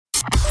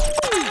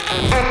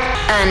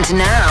And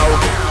now,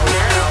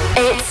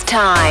 it's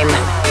time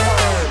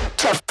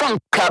to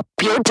funk up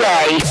your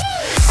day.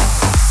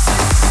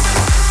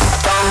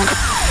 Funk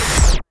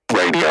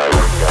Radio.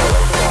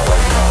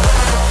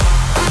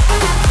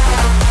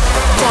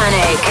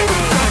 Danik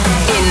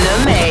in the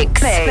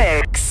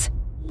mix.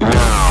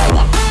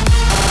 Now,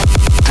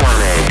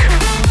 Danik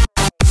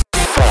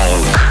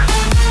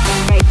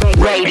Funk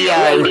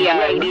Radio.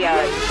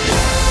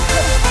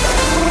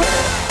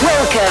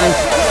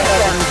 Welcome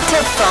to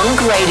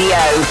Funk Radio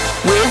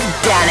with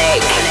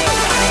Danik.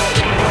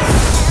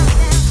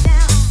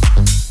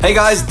 Hey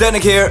guys,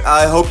 Danik here.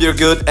 I hope you're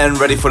good and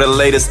ready for the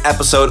latest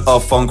episode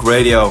of Funk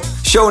Radio,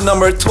 show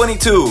number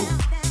 22.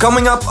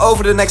 Coming up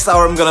over the next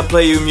hour, I'm gonna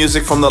play you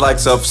music from the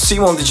likes of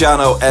Simon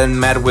DiGiano and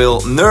Matt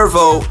Will,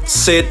 Nervo,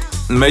 Sid,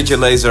 Major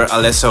Lazer,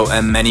 Alesso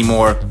and many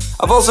more.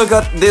 I've also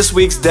got this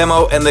week's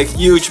demo and a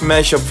huge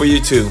mashup for you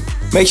too.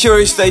 Make sure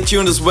you stay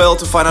tuned as well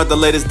to find out the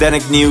latest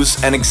Danik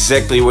news and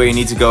exactly where you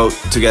need to go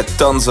to get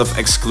tons of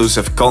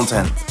exclusive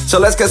content. So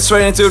let's get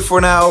straight into it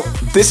for now.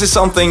 This is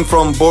something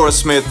from Boris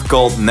Smith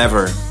called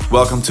Never.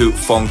 Welcome to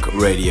Funk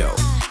Radio.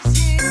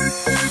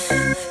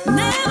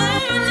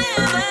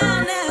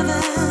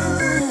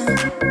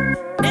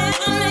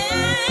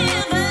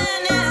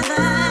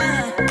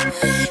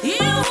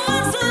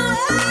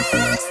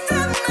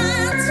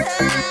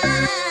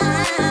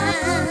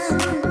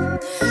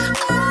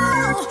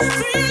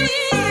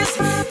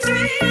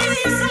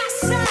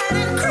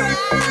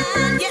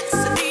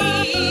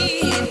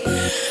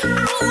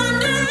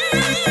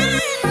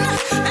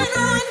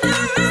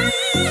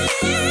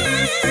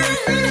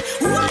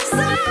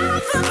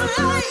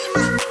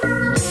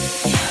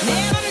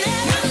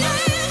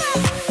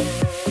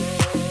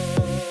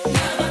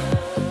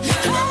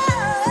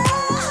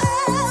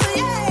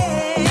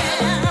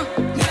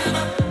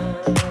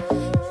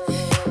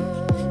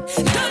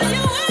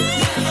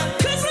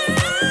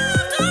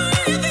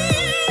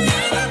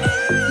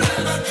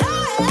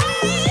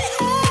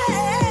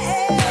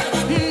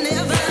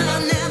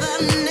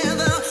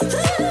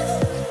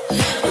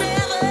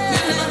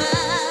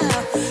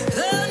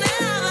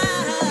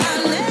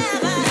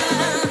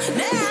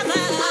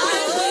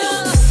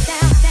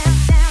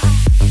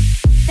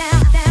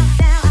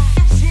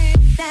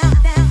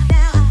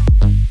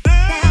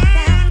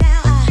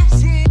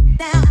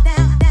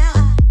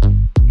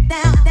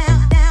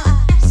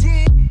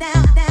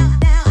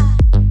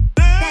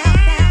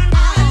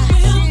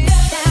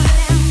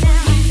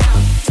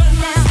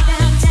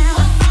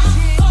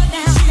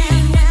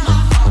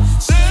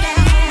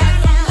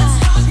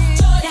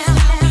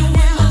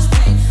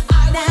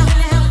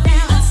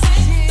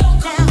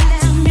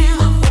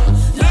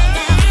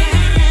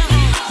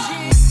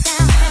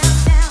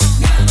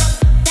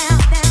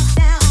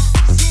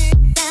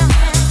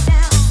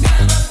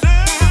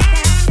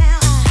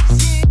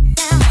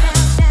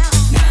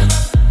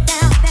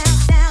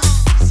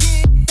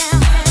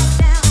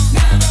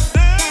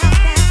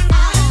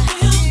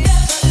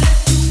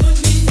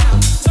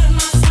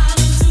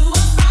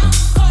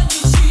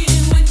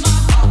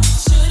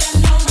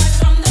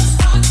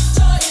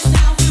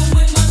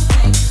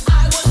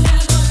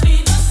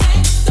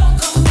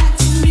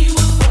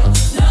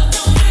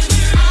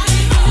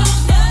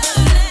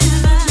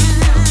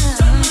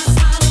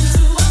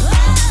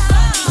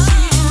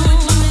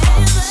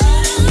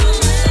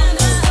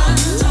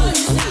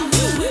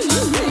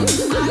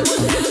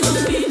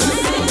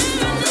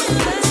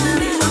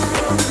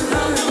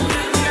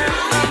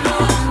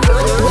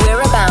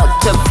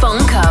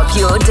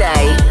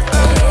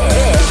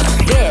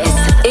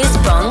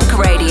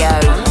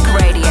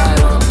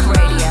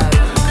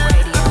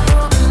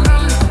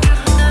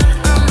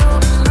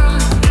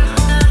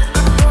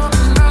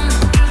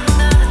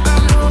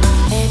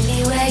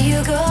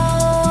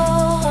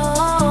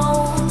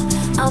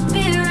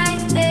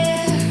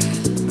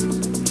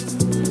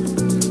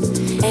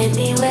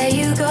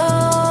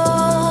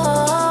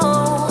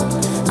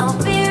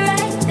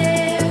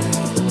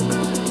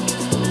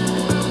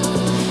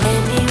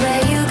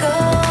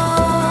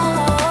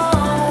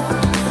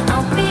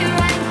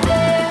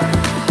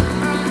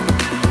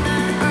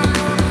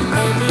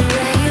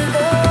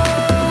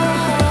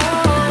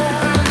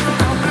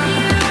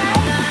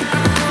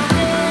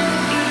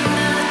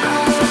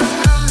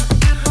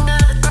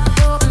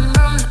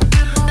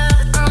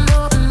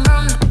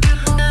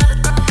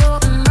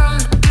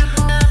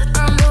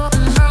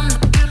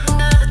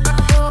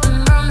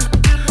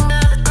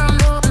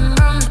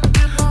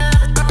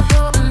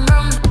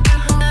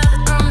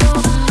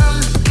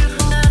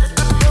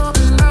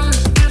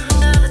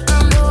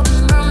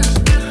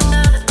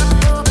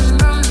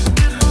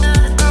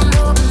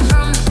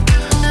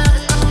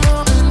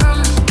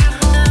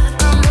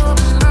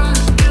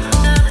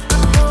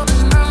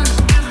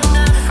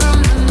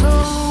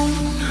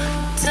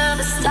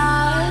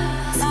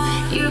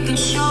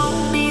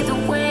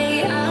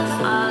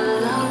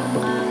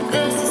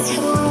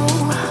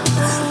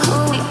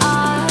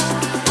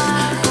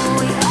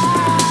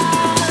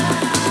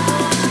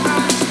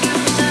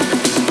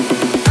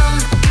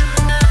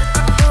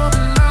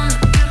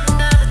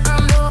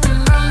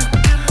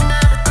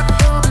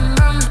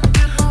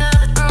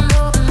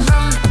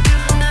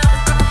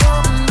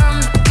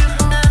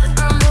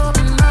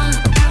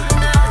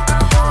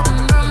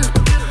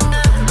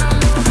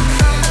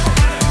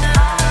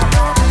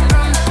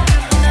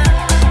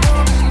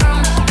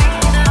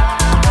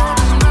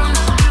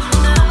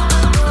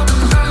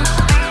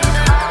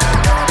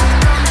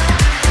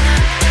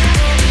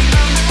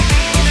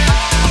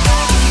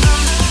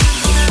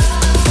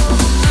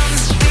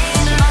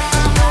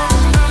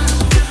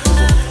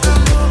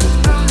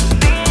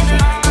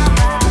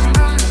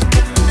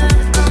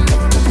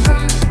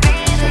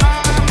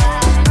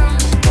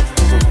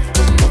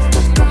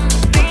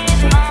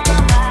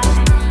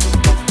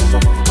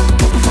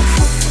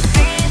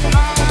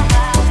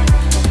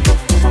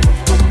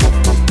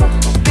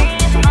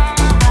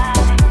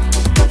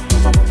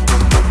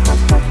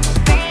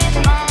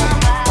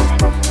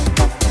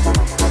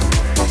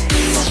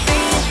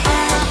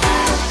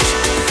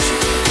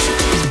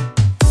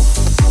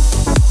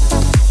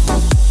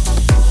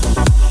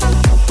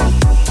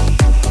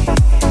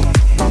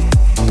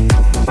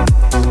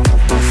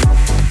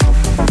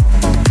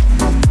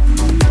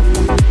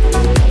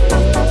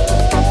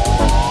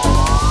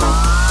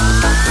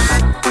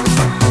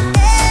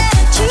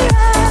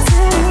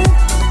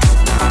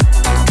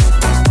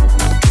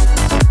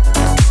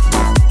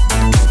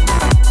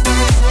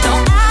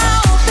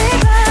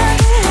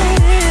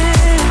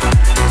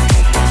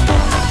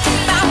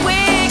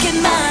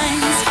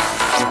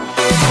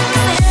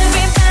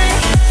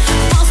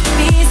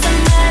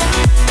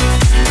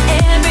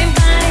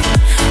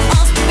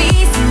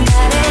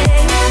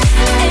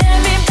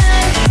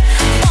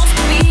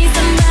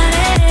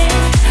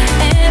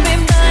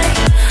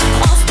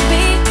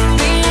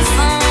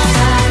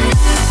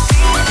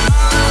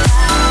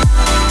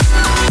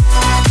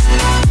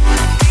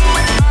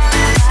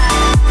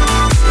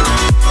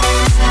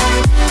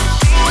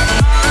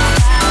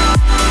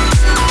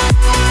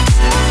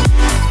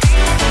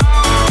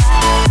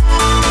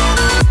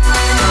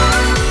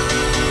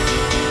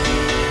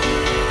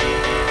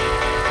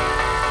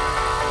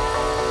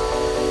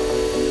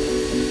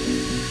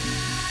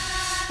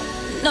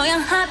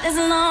 is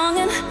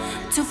longing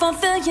to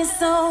fulfill your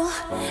soul.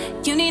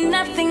 You need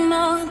nothing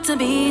more to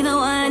be the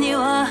one you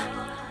are.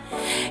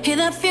 Hear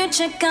the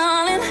future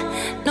calling,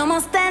 no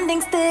more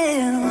standing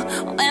still.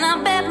 When I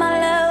bet my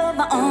love,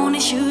 I only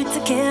shoot to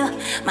kill.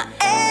 My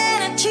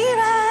energy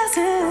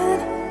rising,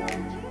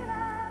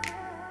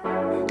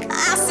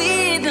 I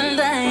see the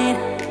light,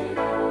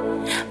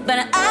 but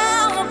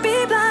I won't be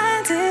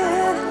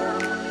blinded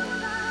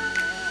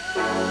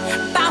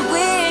by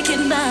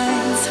wicked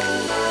minds.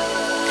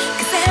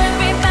 'Cause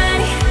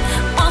everybody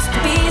wants to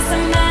be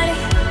somebody.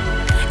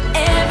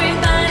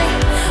 Everybody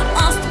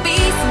wants to be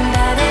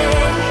somebody.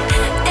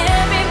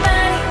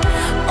 Everybody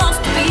wants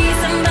to be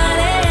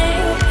somebody.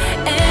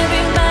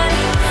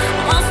 Everybody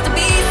wants to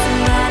be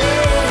somebody.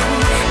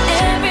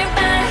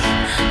 Everybody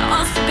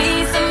wants to be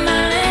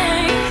somebody.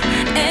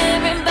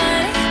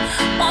 Everybody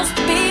wants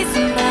to be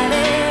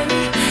somebody.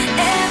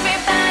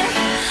 Everybody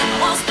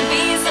wants to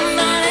be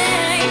somebody.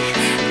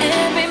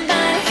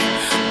 Everybody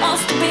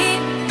wants to be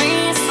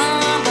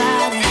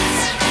somebody.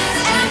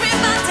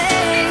 Everybody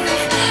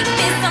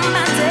be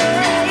somebody.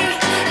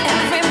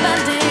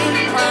 Everybody,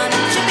 why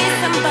don't you be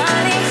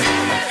somebody?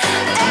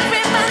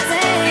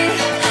 Everybody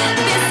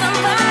be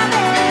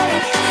somebody.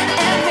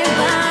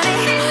 Everybody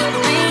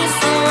be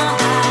somebody.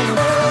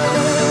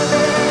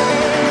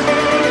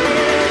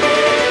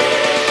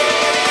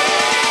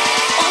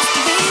 Wants to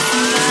be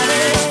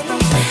somebody.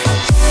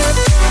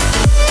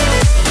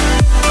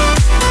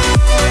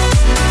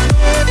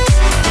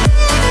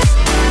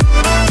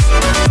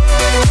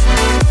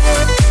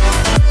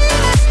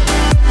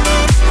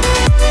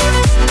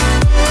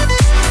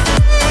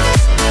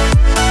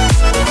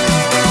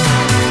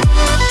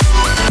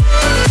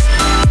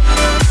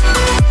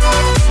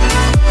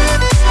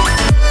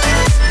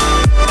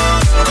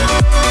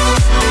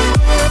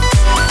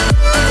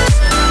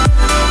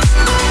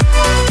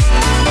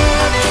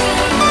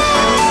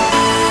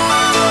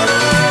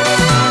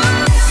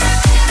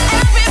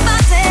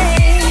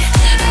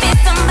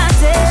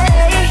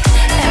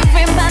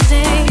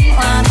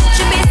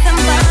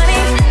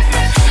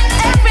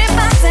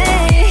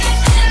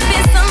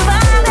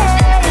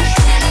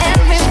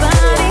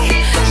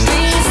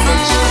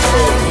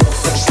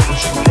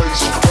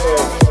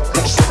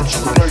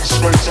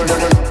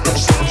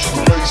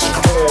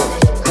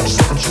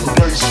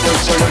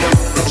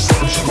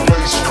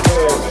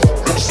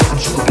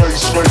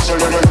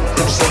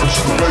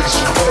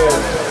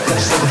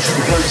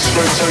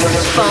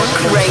 Funk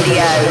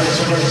Radio.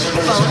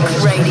 Funk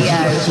Radio.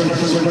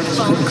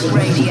 Funk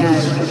Radio.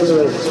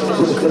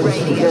 Funk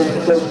Radio. Funk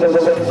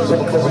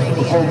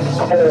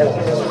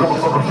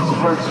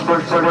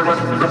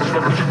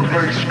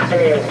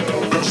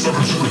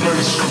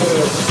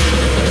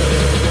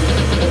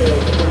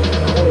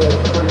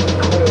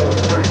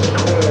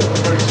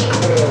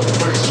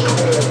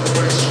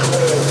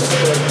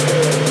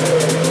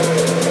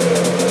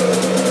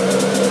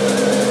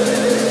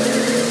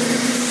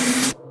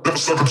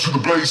Step into the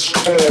bass.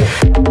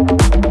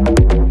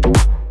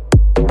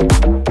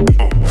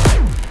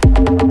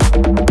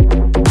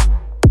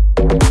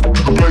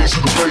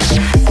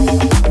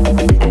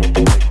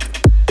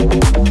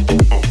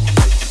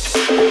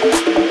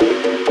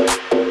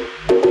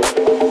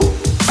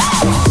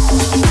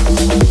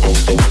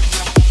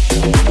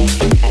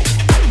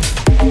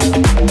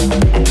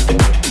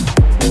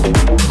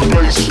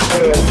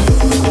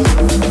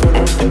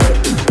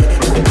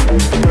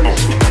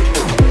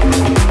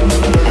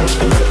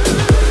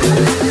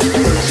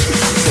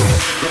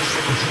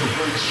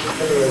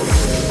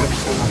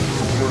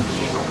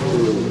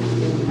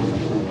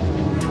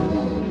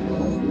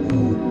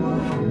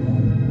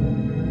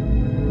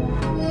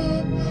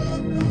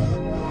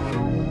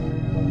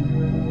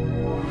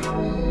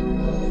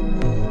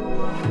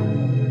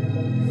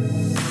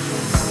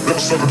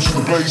 Step into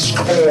the bass,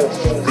 come on.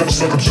 Let's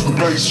step into the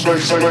bass, bass, let's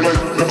step into the bass, come on.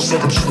 Let's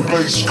step into the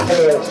bass, bass,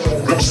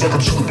 let's step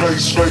into the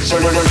bass,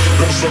 come on.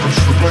 Let's step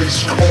into the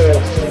bass, bass,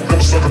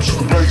 let's step into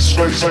the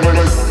bass, come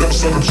on. Let's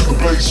step into the bass, bass, let's step into the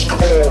bass,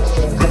 come on.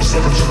 Let's step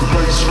into the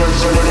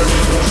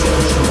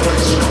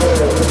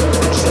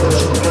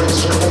bass,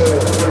 come on. Let's step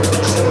into the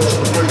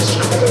bass,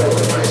 come on.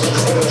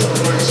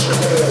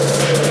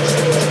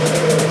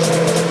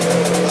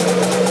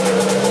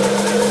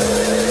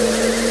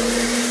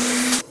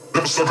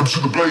 Let's step into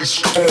the bass, come on. Let's step into the bass,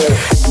 come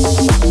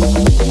on.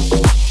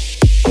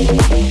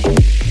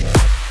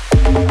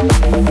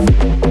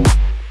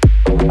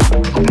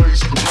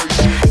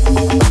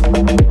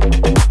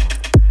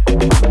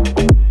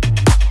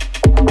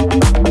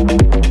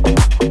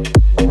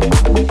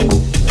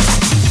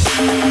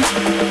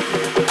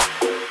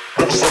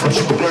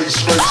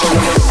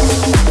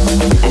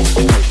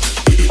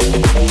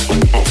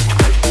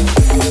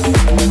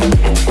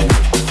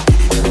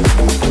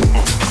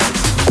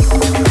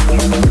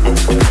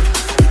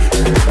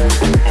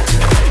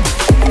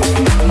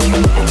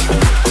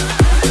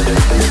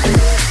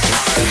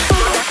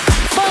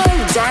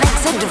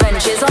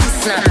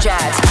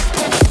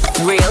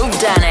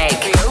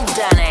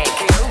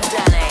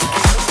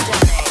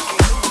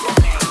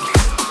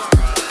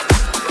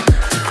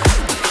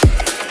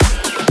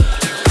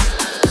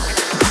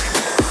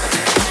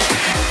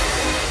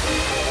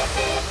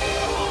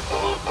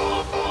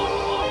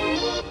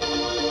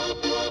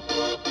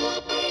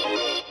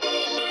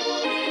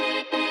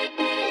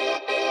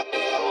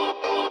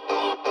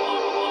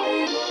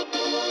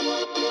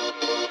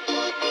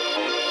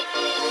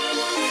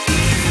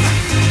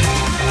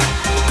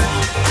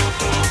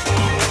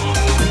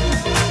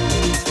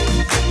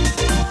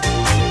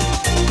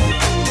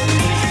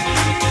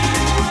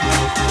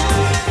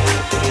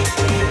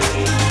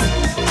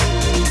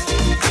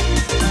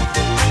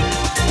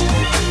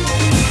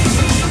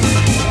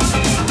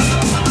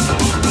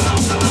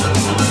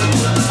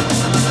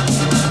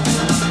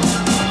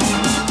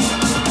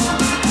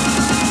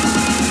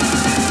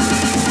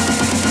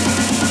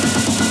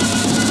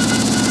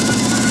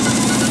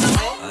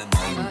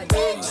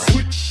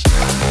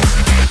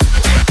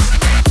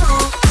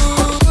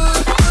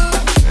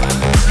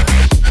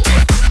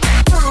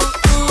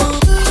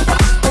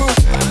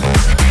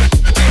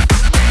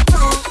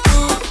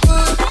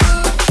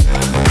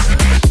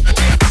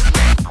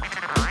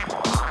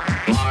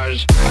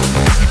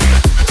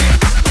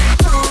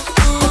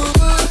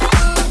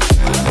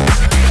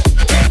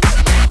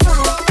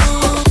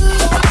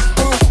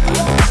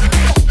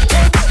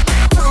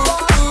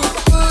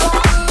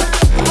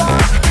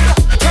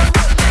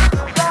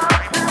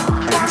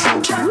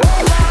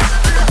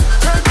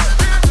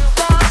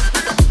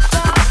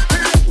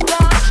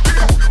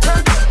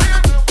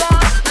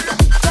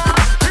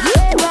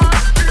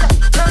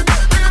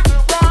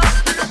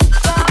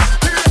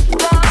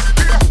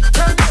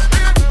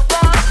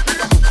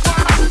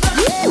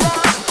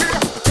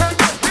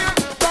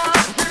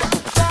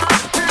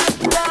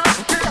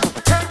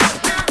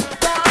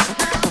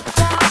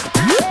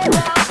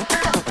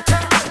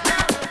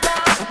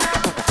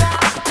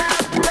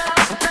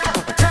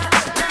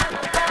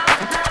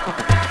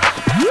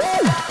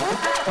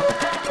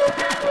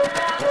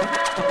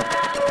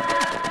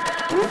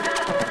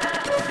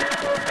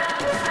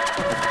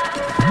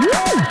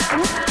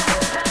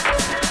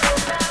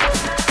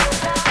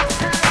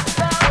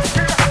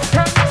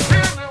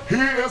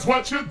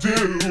 what you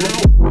do.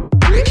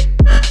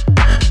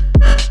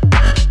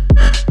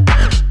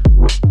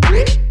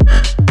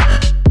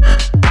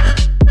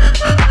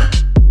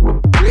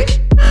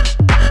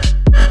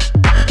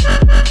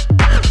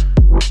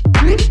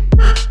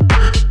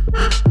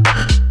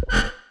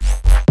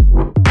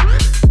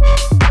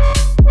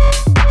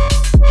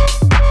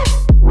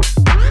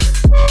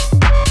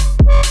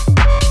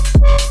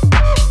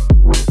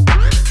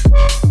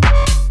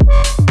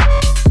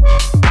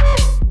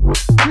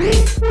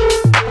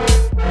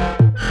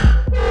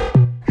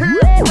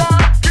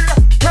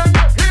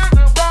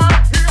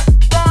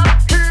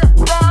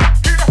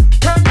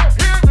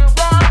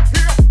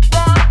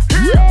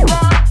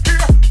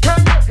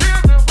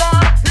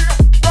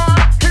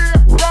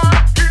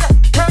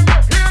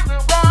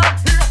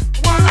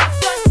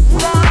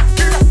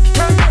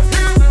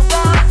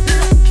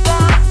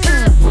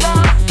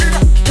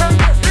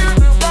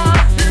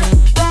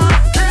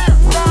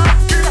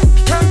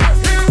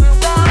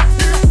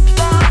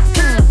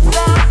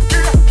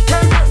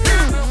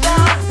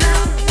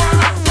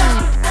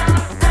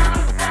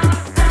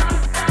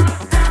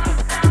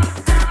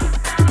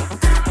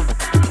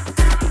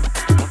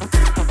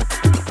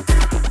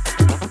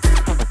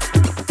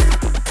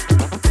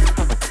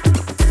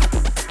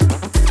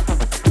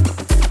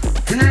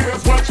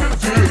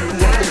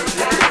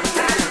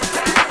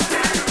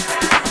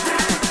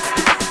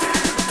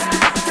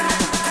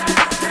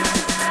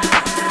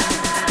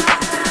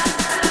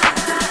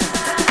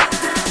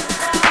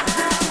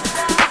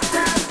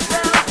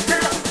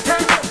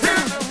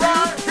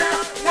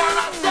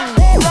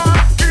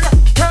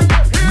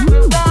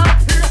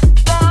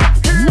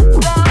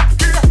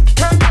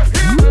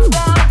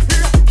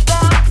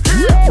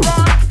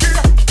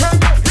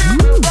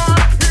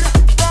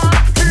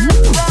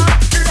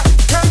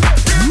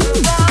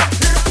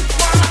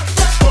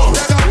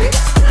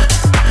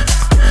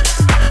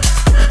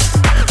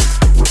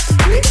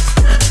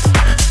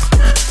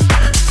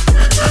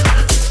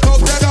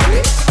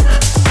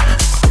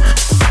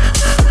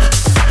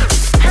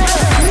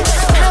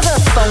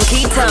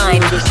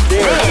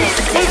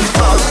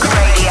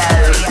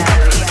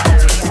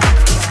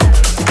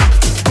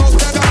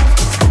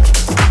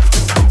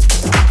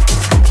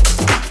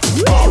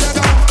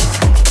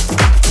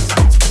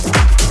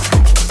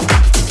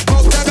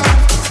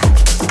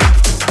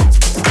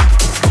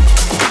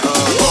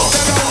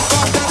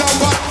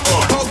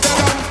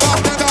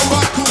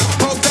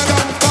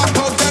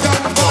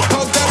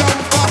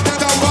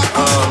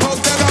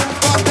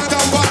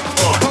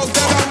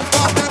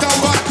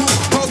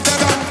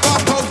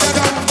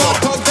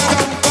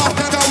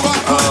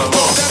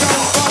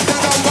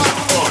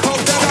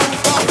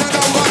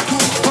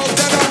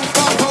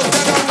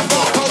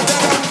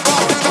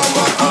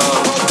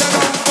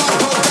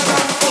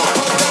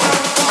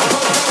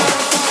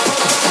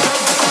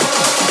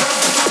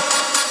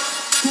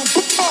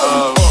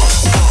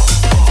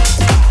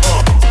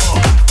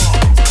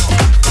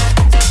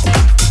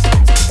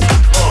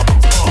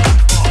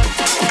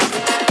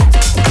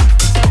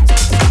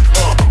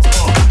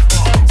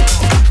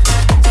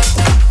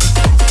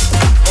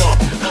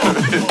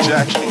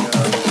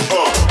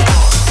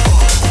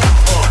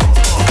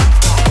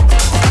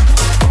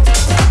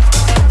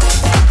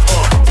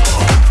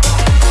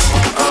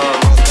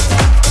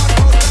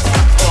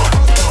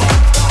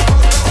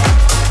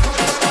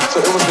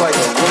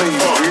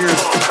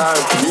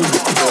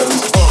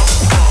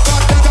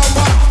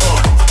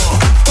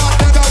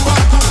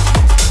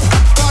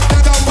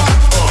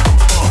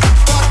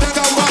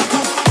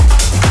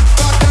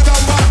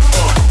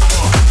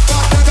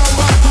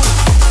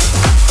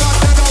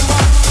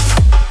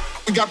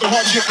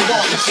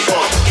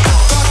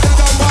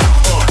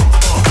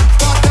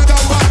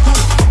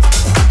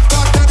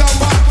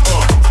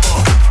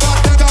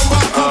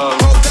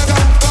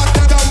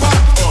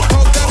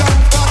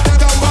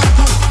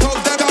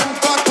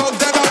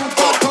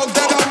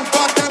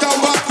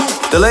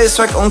 The latest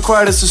track on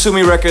Quiet is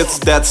Susumi Records,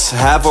 that's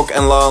Havoc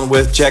and Lon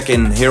with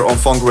Jack-In here on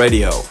Funk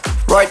Radio.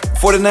 Right,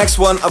 for the next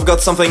one I've got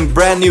something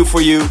brand new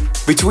for you.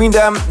 Between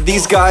them,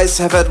 these guys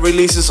have had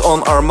releases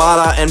on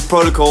Armada and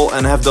Protocol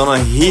and have done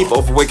a heap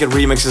of wicked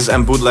remixes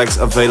and bootlegs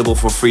available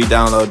for free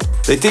download.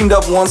 They teamed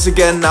up once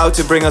again now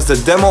to bring us the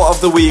demo of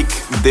the week.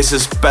 This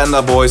is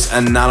Panda Boys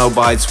and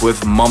Nanobites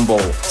with Mumble.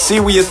 See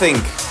what you think.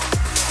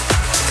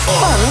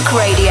 Funk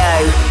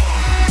Radio.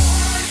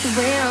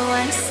 We're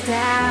like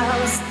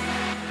stars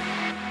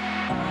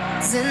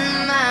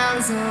 10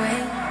 miles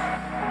away.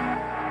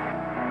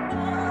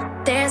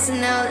 There's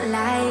no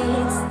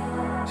lights.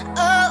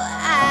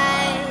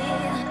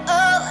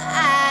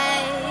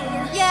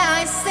 Yeah,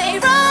 I say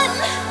run,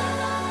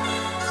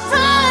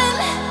 run,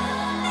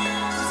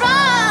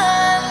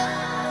 run.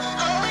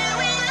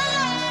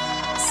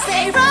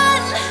 Say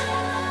run,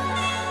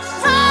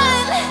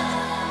 run,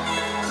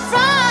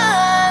 run.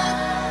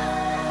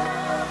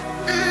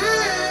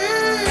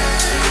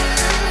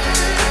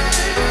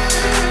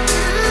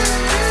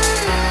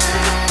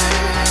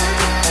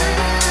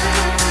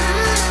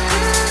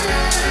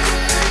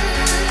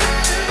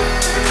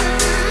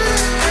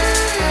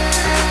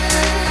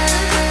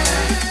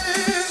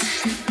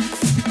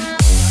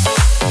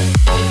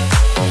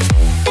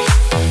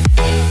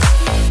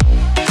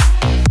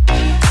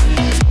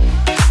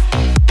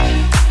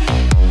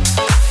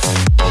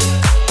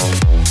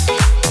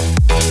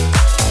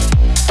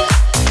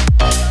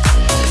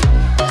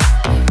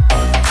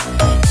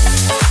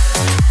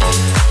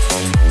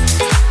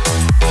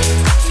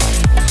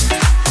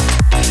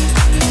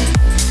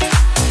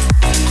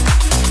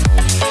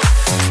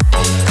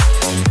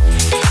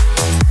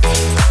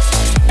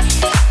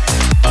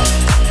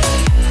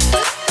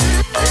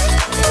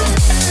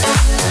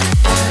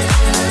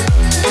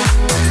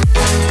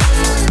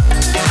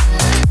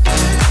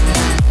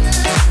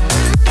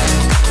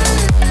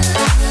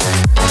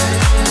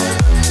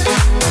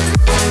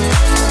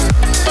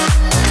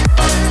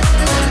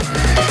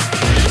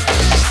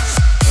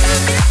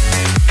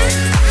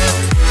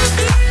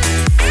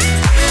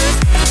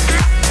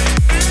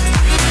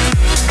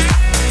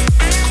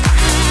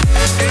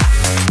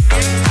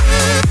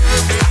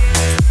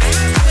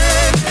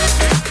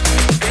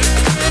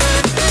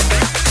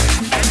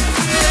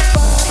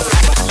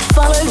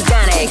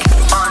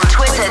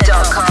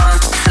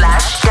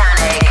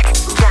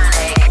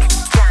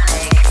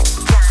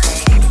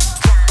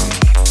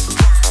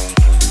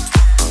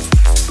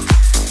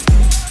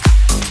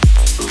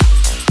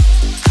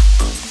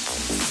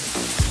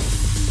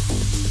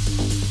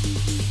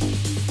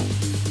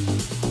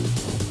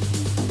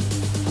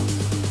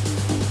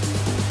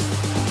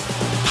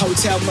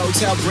 Hotel,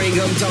 motel, bring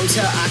them, don't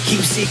tell. I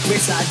keep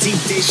secrets, I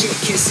deep dish it,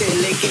 kiss it,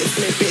 lick it,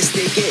 flip it,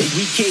 stick it.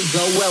 We can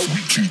go well.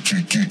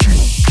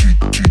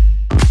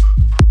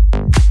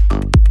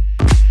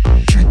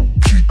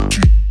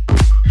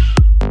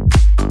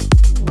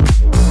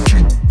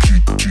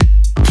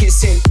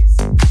 Kiss it,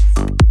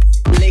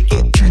 lick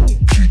it,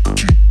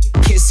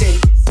 kiss it.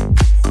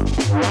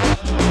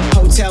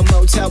 Hotel,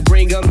 motel,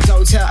 bring them,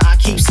 don't tell. I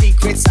keep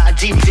secrets, I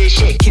deep dish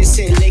it, kiss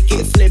it, lick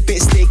it, flip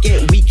it, stick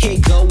it. We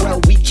can go well,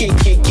 we can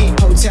kick it.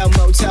 Hotel,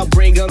 motel,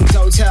 bring them,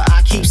 don't tell.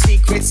 I keep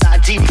secrets, I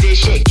deep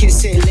dish it,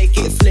 kiss it, lick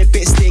it, flip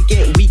it, stick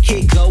it. We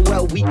can go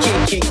well, we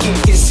can kick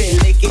it. Kiss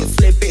it, lick it,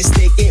 flip it,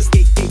 stick it.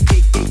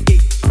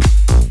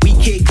 We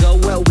can go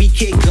well, we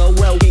can go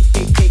well.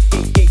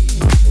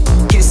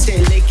 Kiss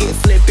it, lick it,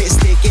 flip it,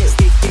 stick it.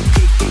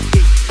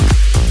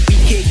 We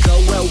can go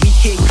well, we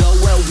can go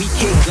well, we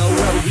can go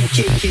well, we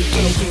can kick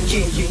it.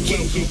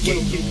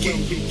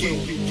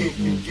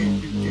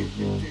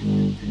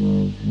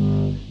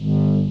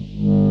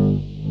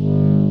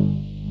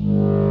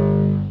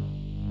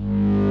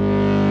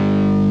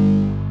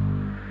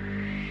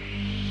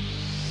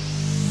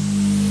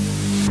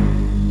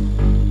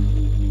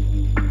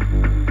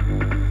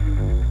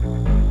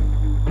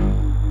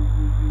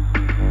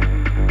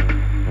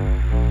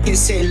 Kiss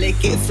it,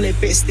 lick it,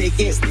 flip it, stick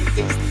it.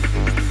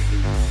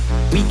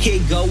 We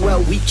can go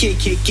well, we can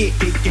kick it.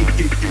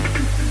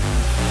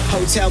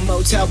 Hotel,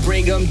 motel,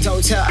 bring them,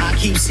 don't tell. I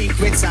keep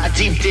secrets, I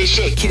deep dish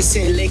it. Kiss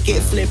it, lick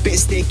it, flip it,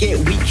 stick it.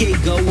 We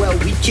can go well,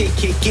 we can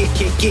kick it.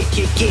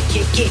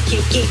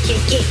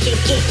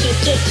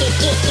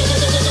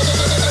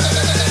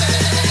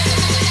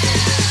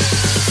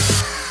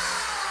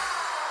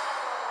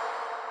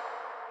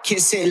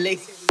 Kiss it, lick.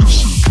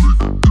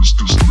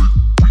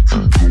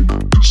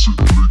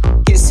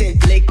 Kiss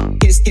it, lick,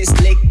 kiss,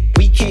 lick.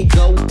 We can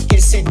go,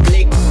 kiss it,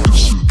 lick.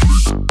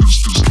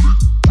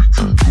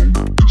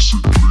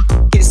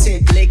 Kiss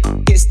it, lick,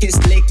 kiss,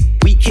 lick.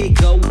 We can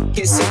go,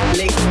 kiss it,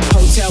 lick.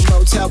 Hotel,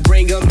 motel,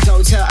 bring them,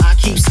 don't tell. I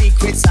keep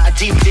secrets, I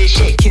deep dish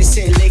it. Kiss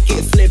it, lick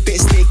it, flip it,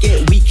 stick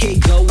it. We can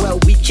go well,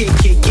 we can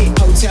kick it.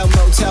 Hotel,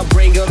 motel,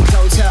 bring them,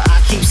 don't tell.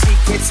 I keep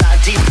secrets, I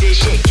deep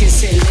dish it.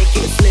 Kiss it, lick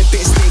it, flip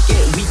it, stick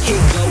it. We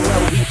can go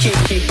well, we can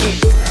kick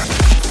it.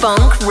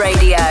 Funk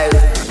Radio.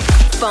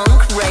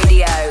 Funk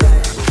Radio.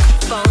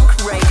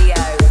 Funk Radio.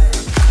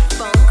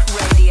 Funk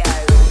Radio.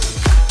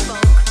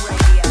 Funk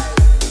Radio.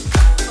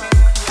 Funk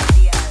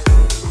Radio.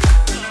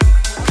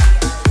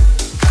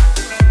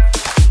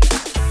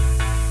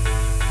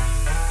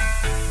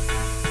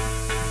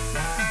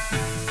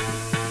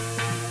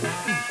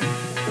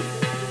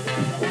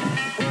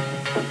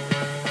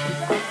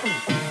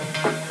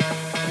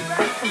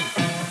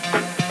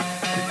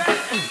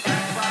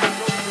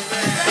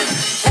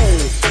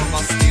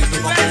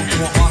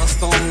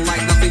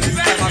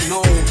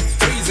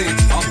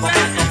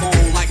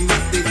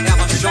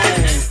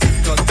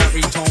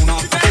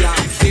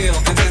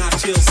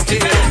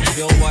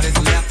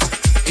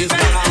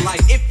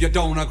 You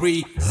don't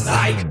agree,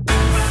 like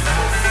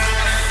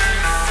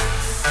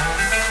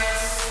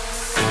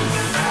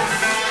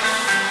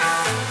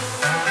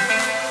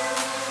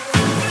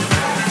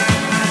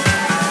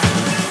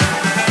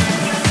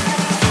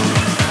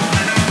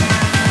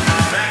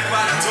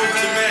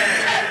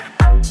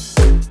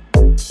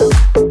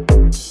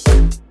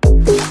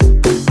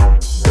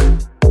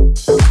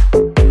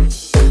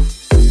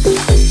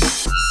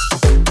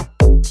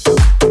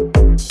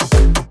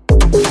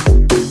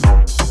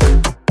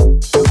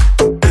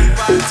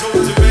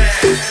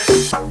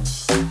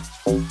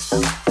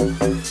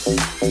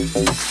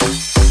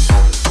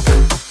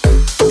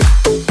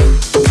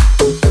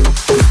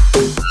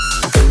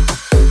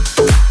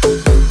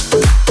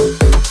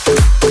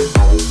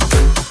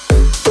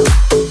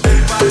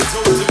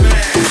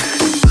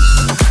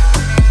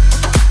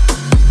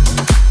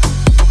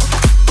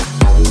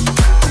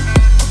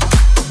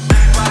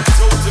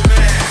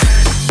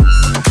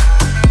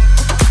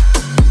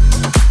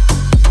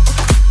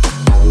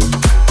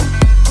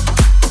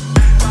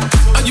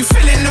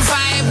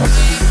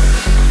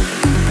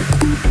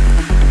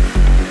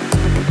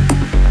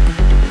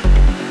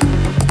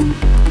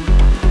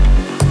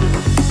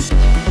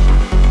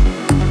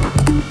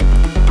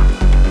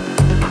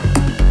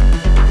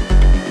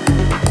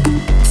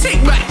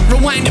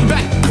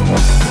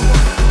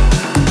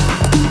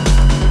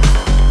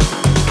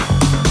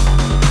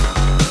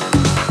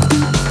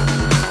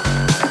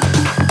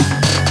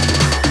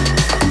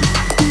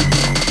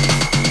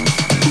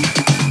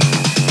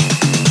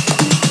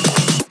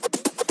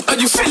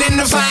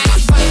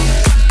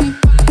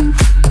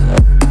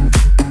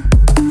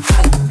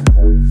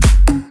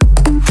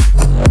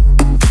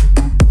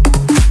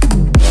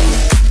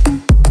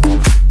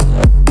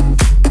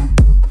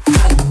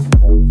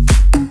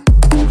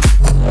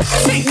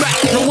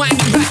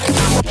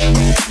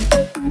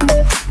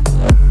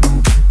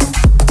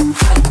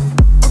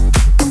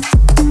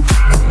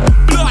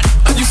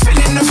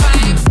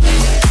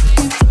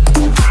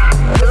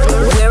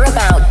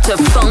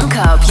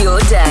your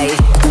day.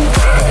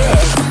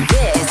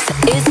 This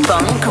is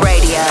Funk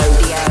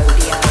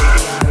Radio.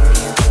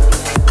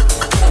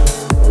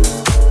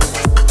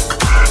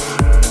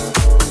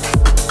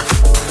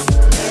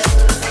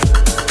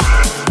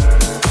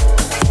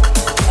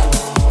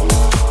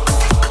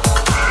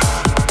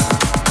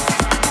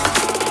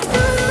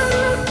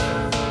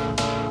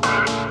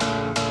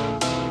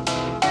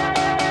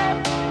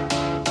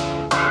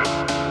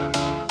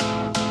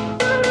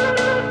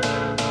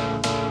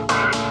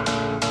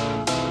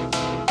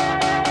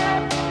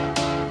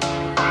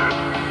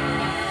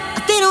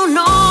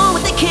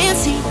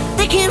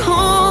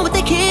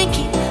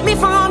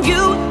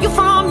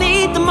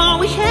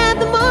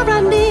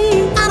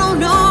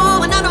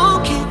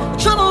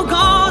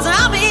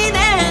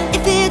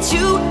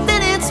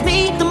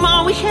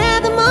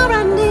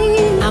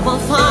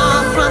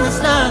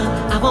 promised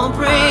love. I won't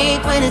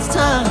break when it's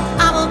tough.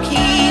 I won't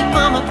keep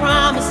all my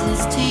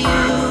promises to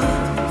you.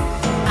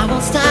 I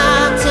won't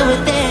stop till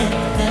we're there.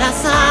 That I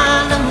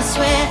solemnly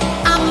swear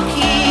I will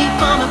keep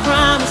all my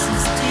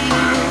promises to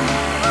you.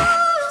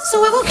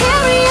 So I will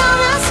carry all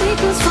my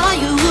secrets for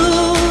you.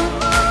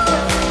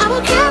 I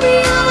will carry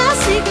all my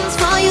secrets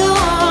for you.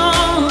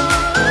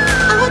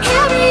 I will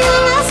carry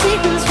all my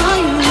secrets for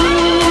you.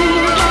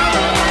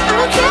 I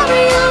will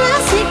carry all my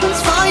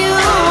secrets for you.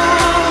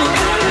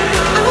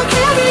 I will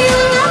carry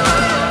all my,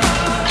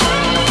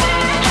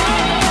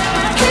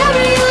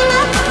 carry all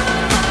my,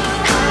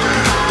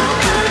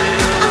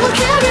 I will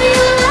carry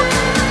all my,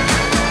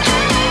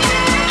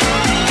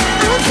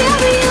 I will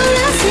carry all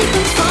my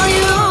secrets for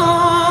you.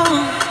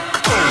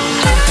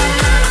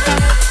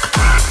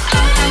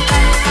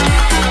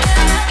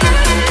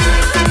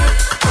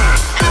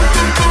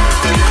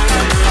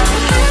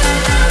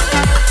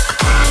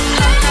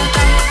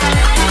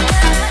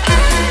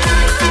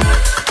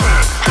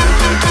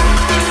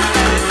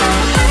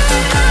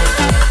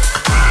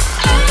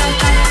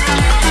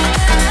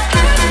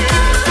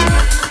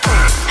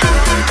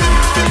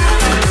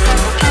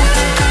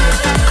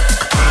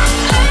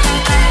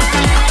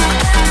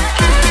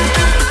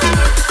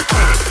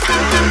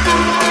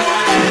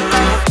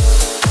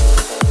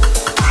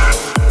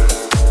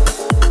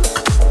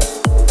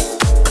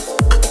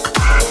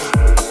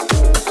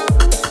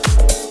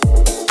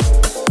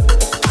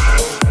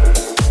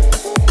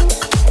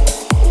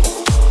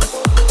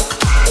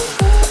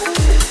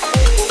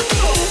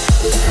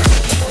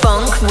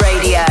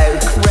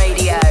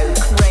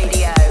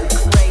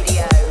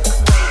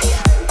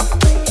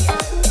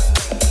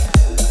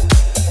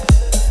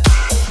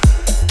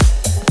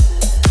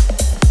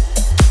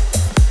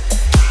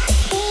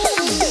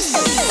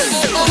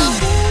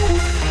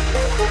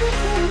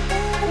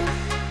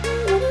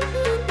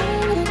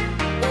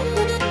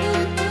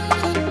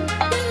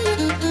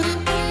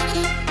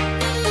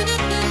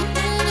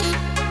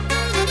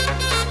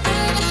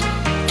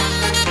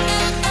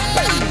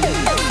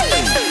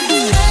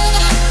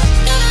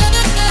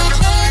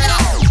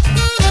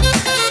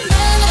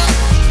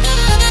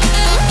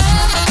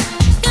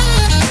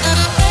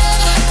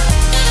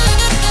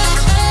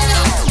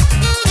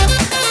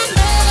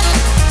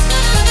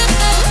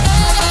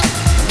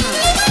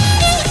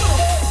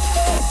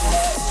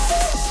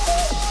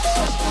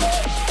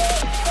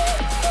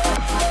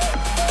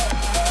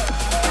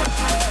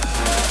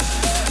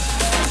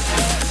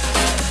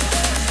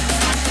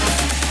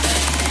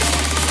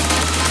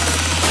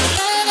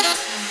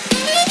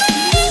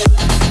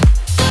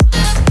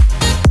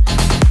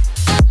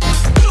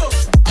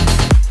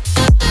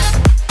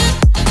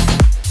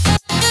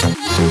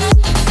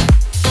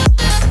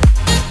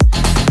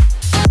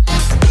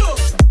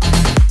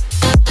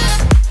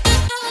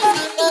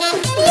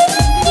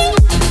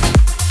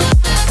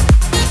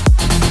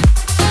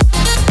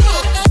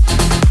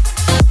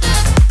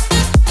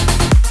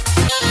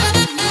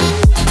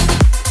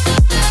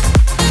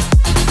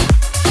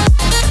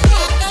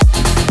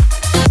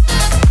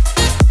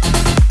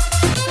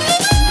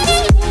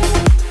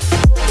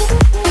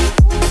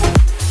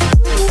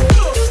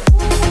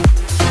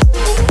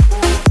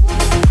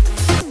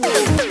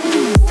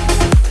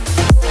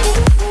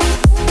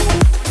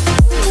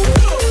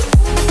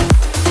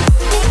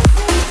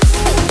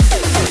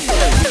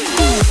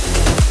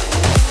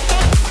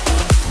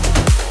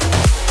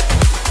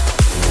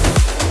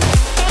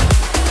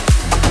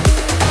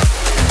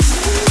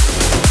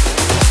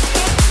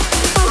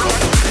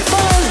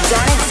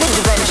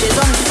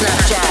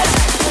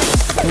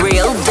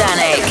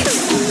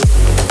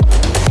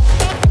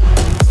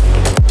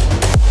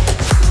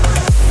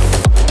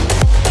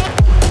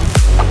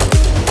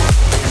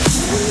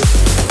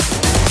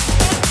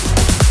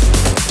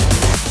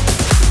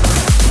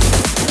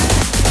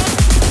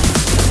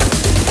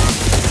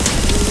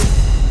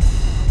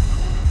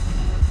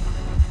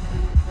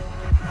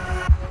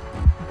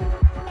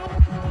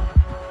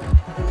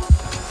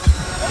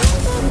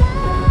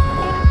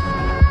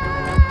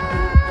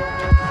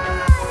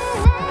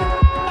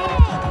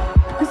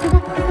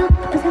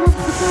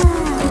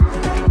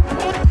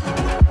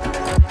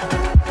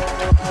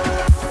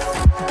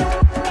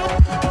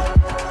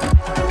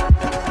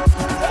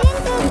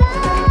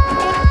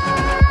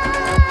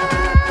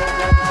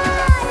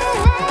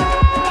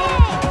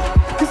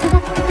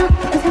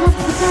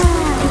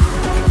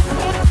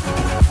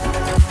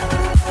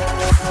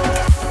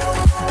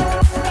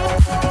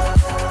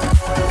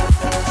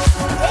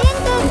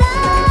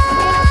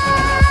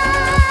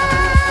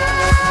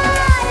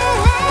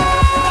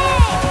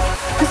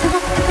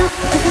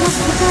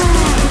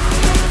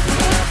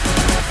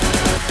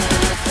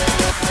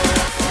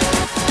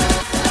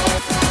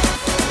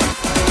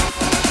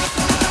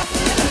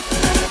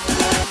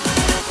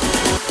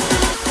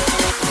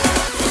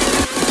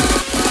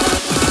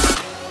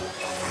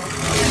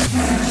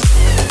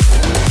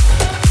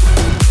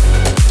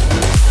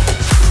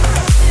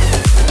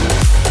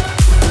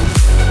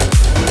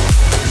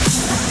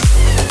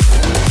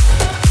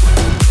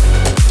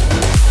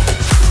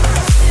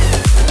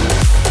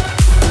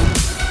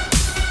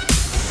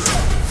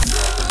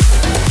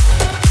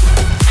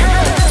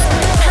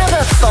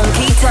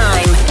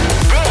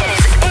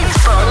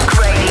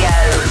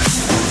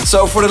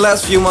 for the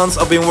last few months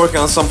I've been working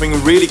on something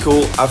really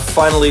cool. I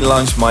finally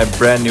launched my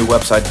brand new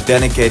website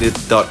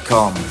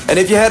Denicated.com. And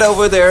if you head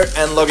over there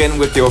and log in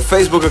with your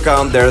Facebook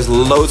account, there's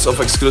loads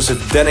of exclusive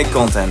Danik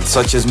content,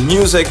 such as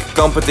music,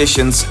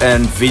 competitions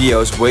and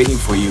videos waiting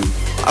for you.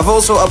 I've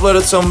also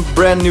uploaded some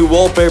brand new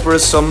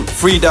wallpapers, some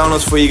free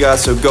downloads for you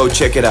guys, so go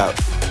check it out.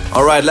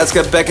 Alright, let's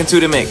get back into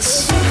the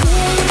mix.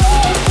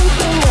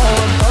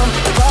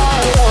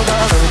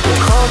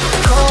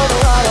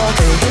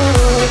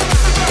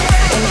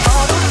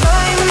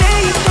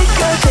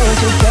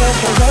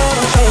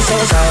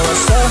 I will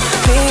still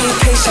be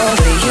patient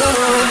with you.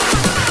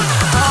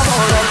 I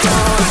won't let go.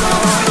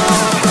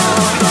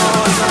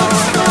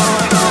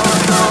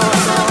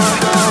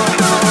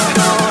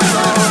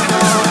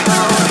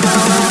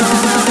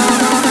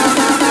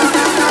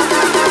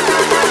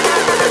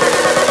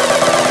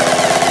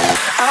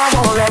 I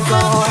won't let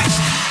go.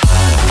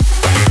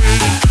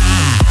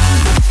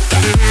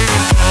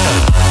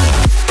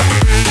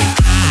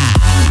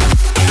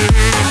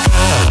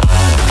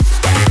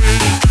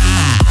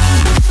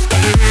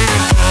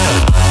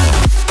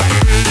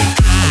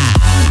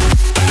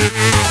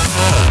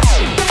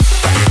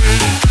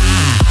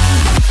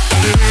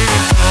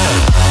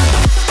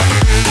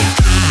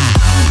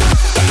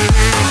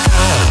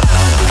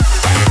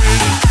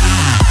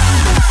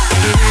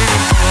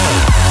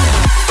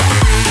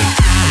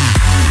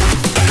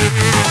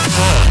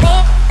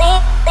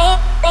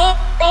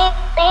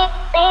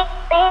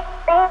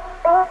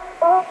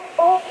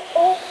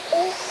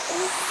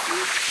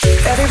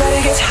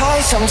 Everybody gets high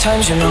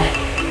sometimes, you know.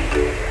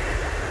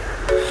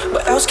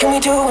 What else can we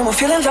do when we're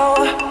feeling low?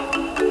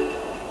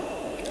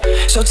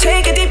 So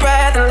take a deep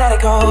breath and let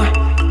it go.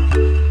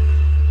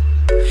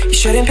 You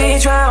shouldn't be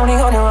drowning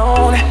on your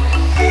own.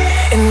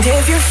 And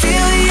if you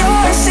feel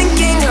you're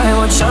sinking, I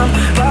will jump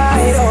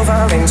right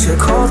over into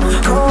cold,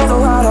 cold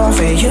water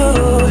for you.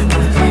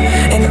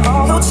 And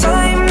although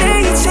time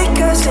may take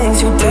us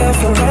into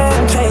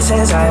different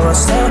places, I will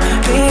still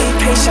be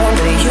patient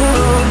with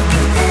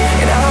you.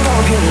 And I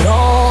won't be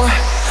alone,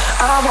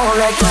 I won't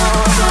let go.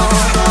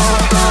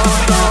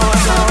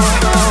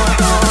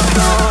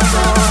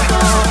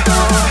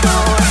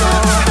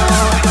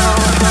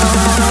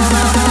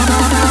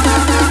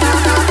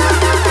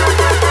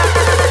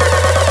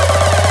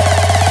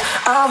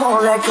 I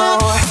won't let go.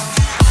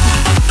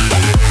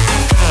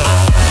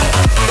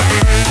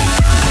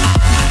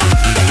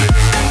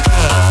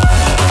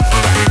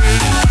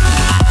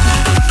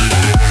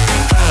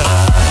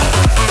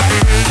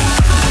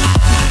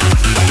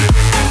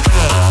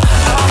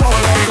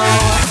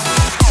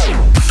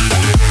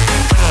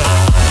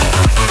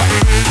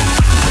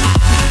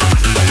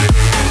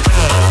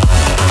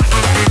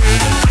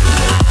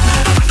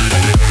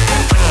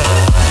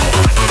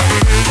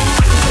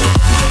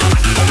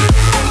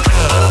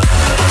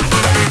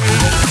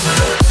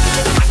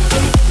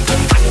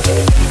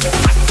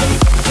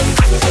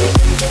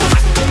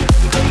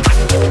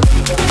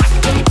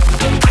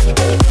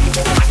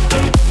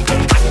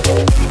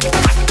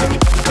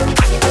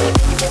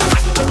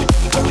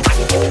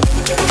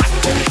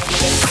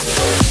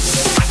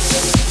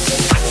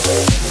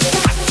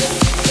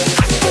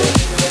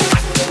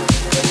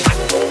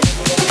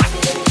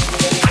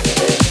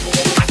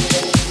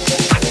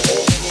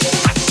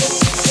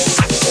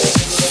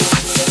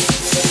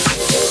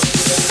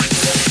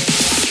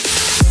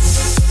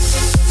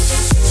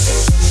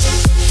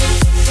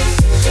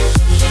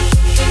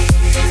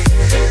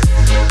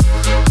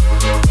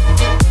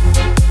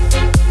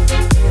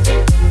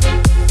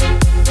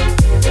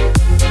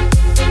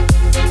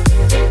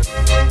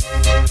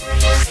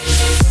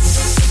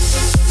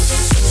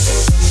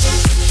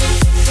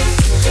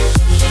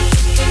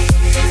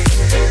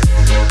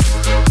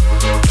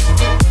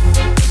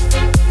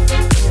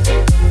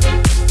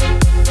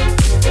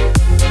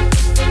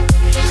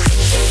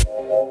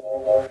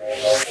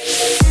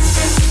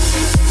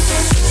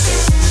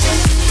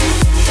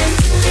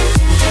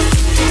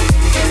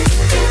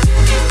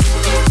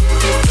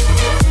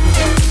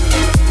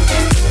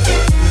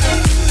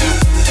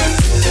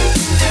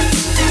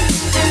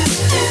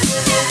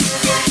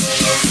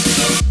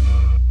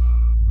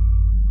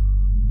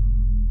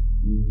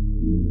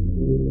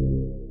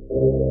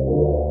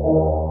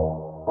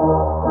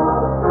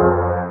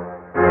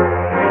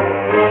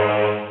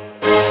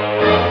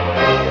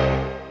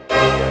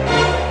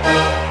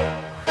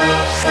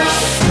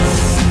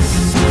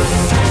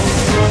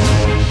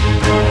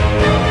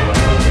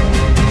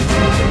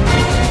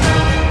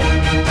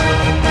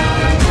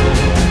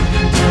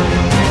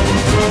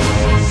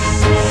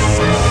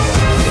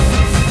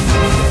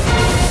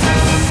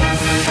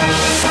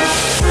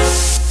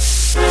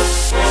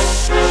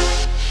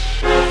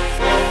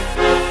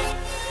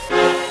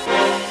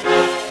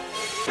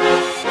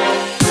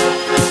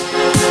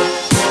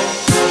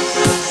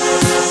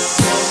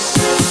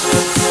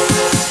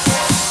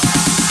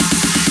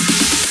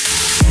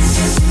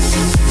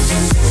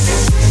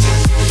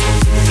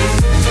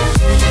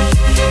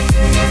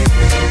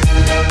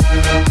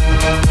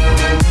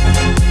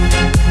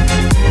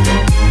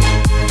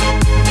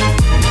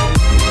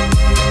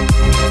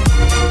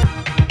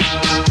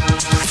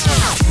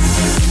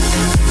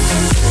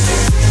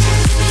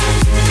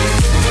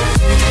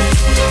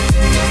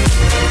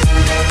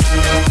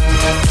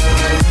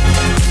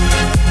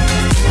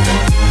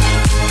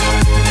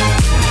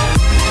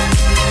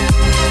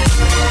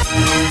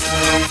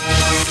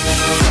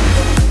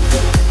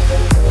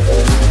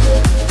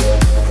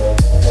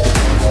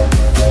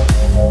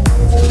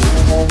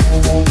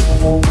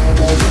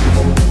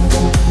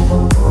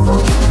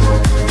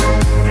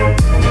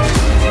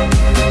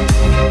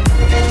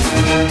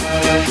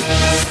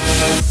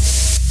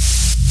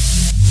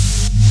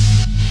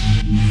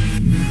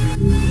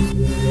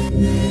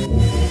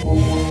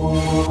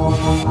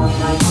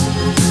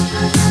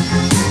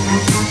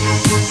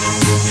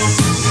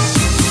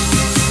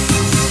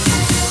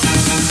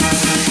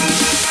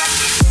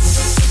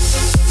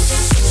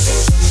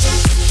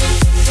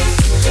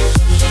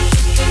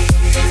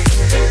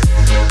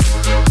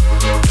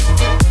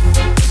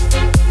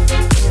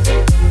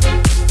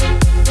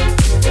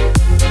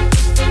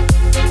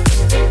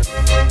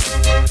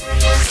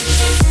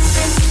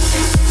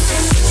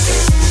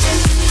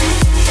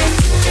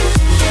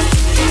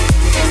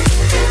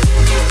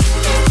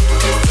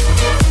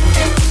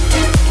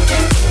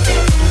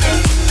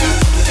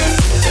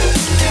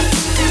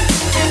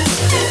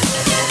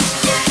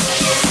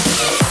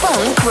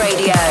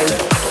 Radio.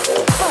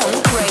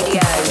 Funk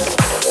Radio.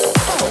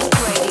 Funk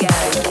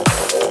Radio.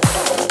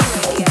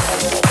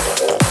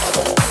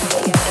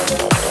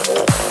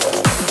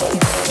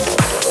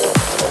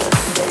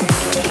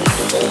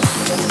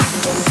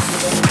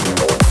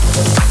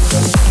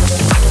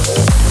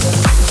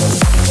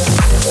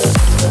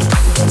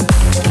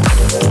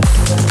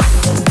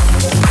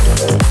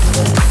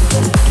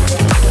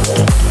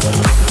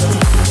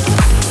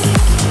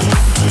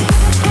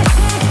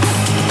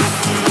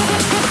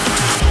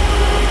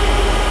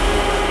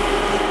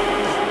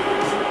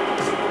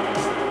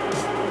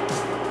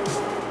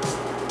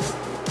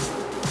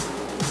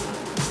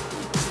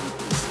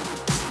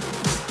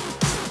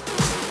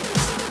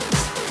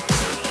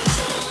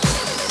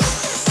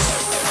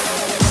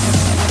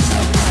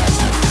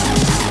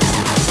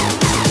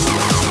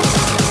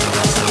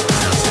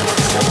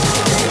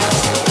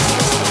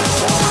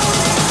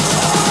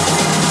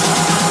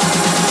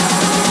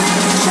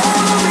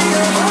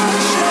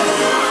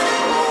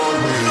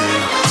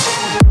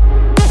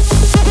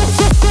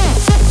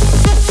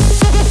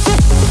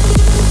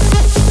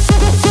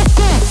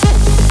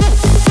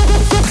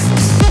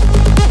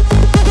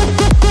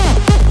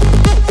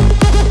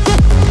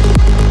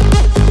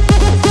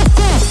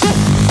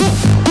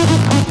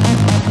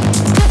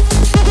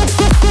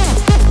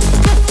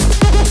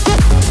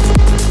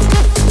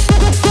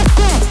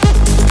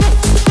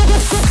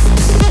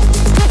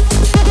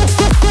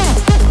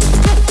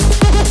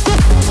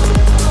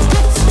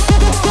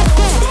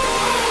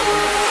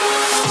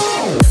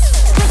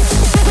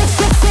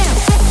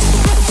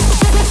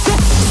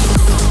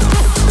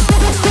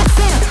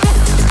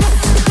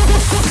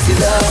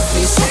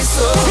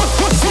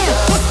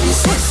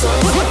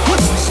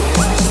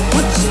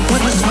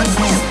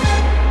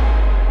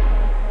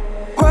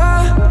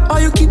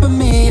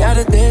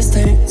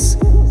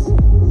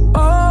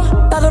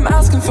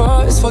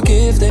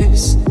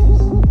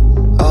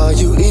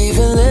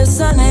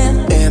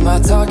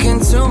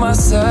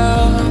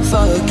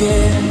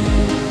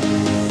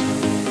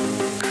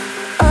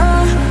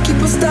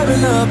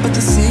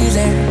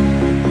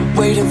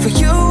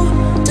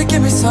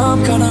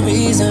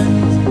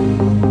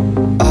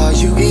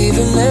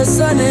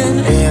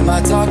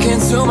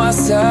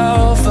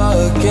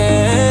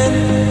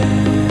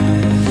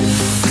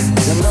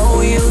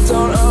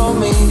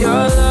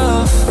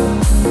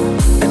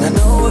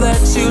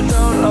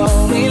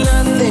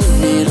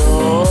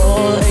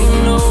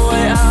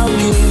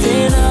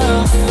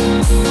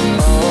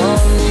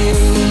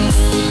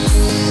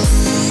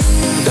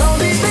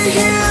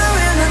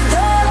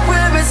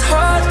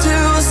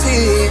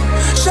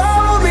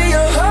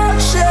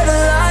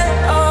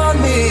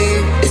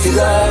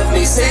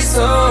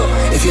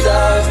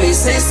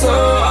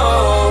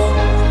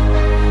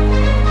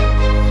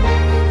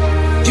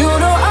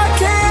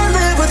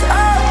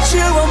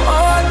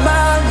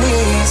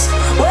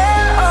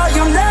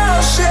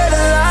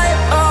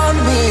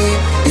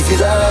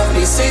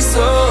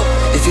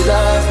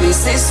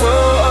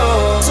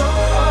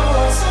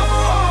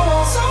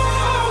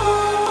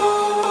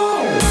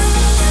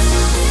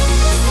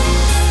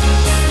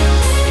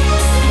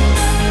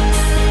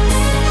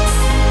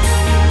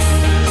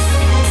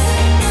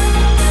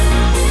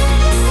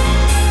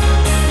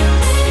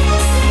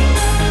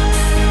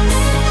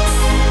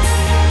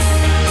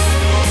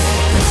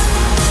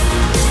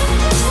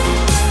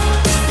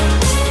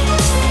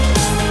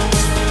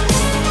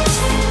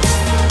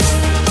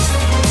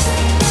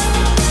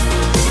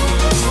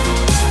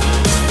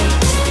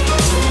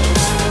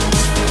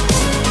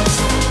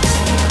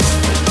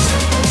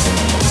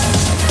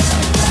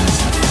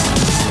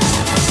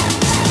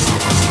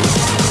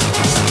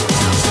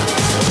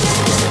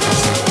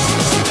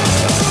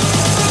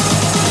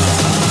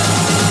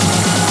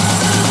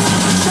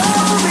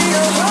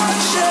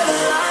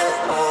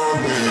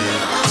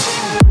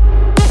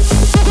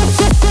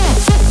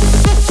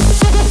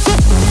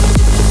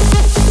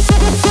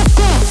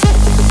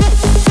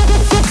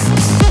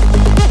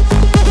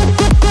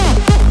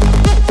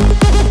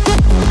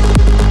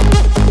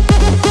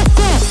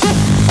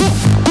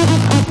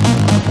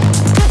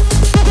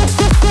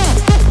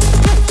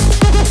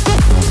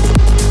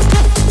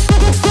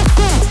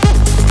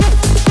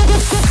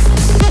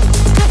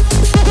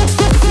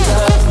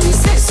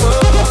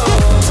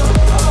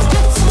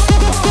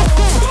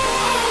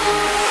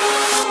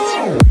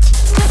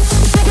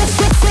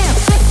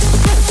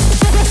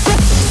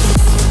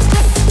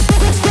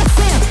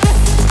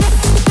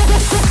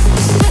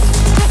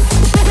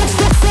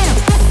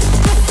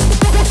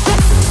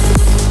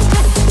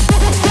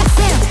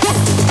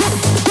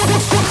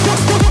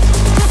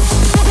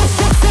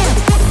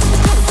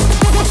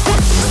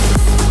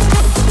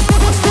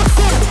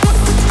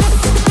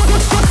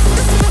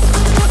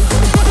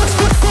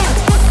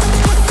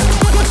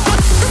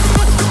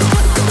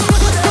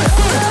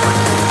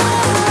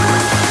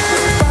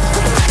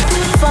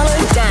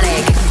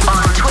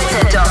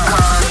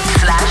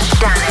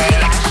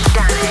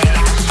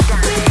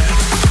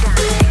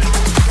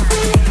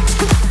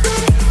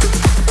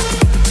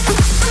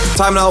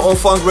 Time now on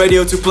Funk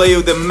Radio to play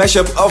you the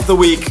mashup of the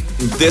week.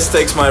 This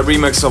takes my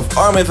remix of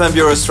Armin van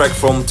Buuren's track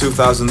from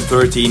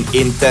 2013,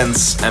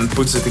 Intense, and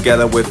puts it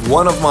together with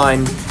one of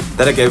mine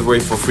that I gave away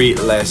for free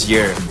last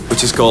year,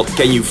 which is called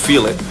Can You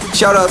Feel It?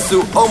 Shout out to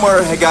Omar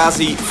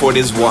Hegazi for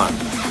this one.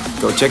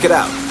 Go check it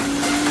out.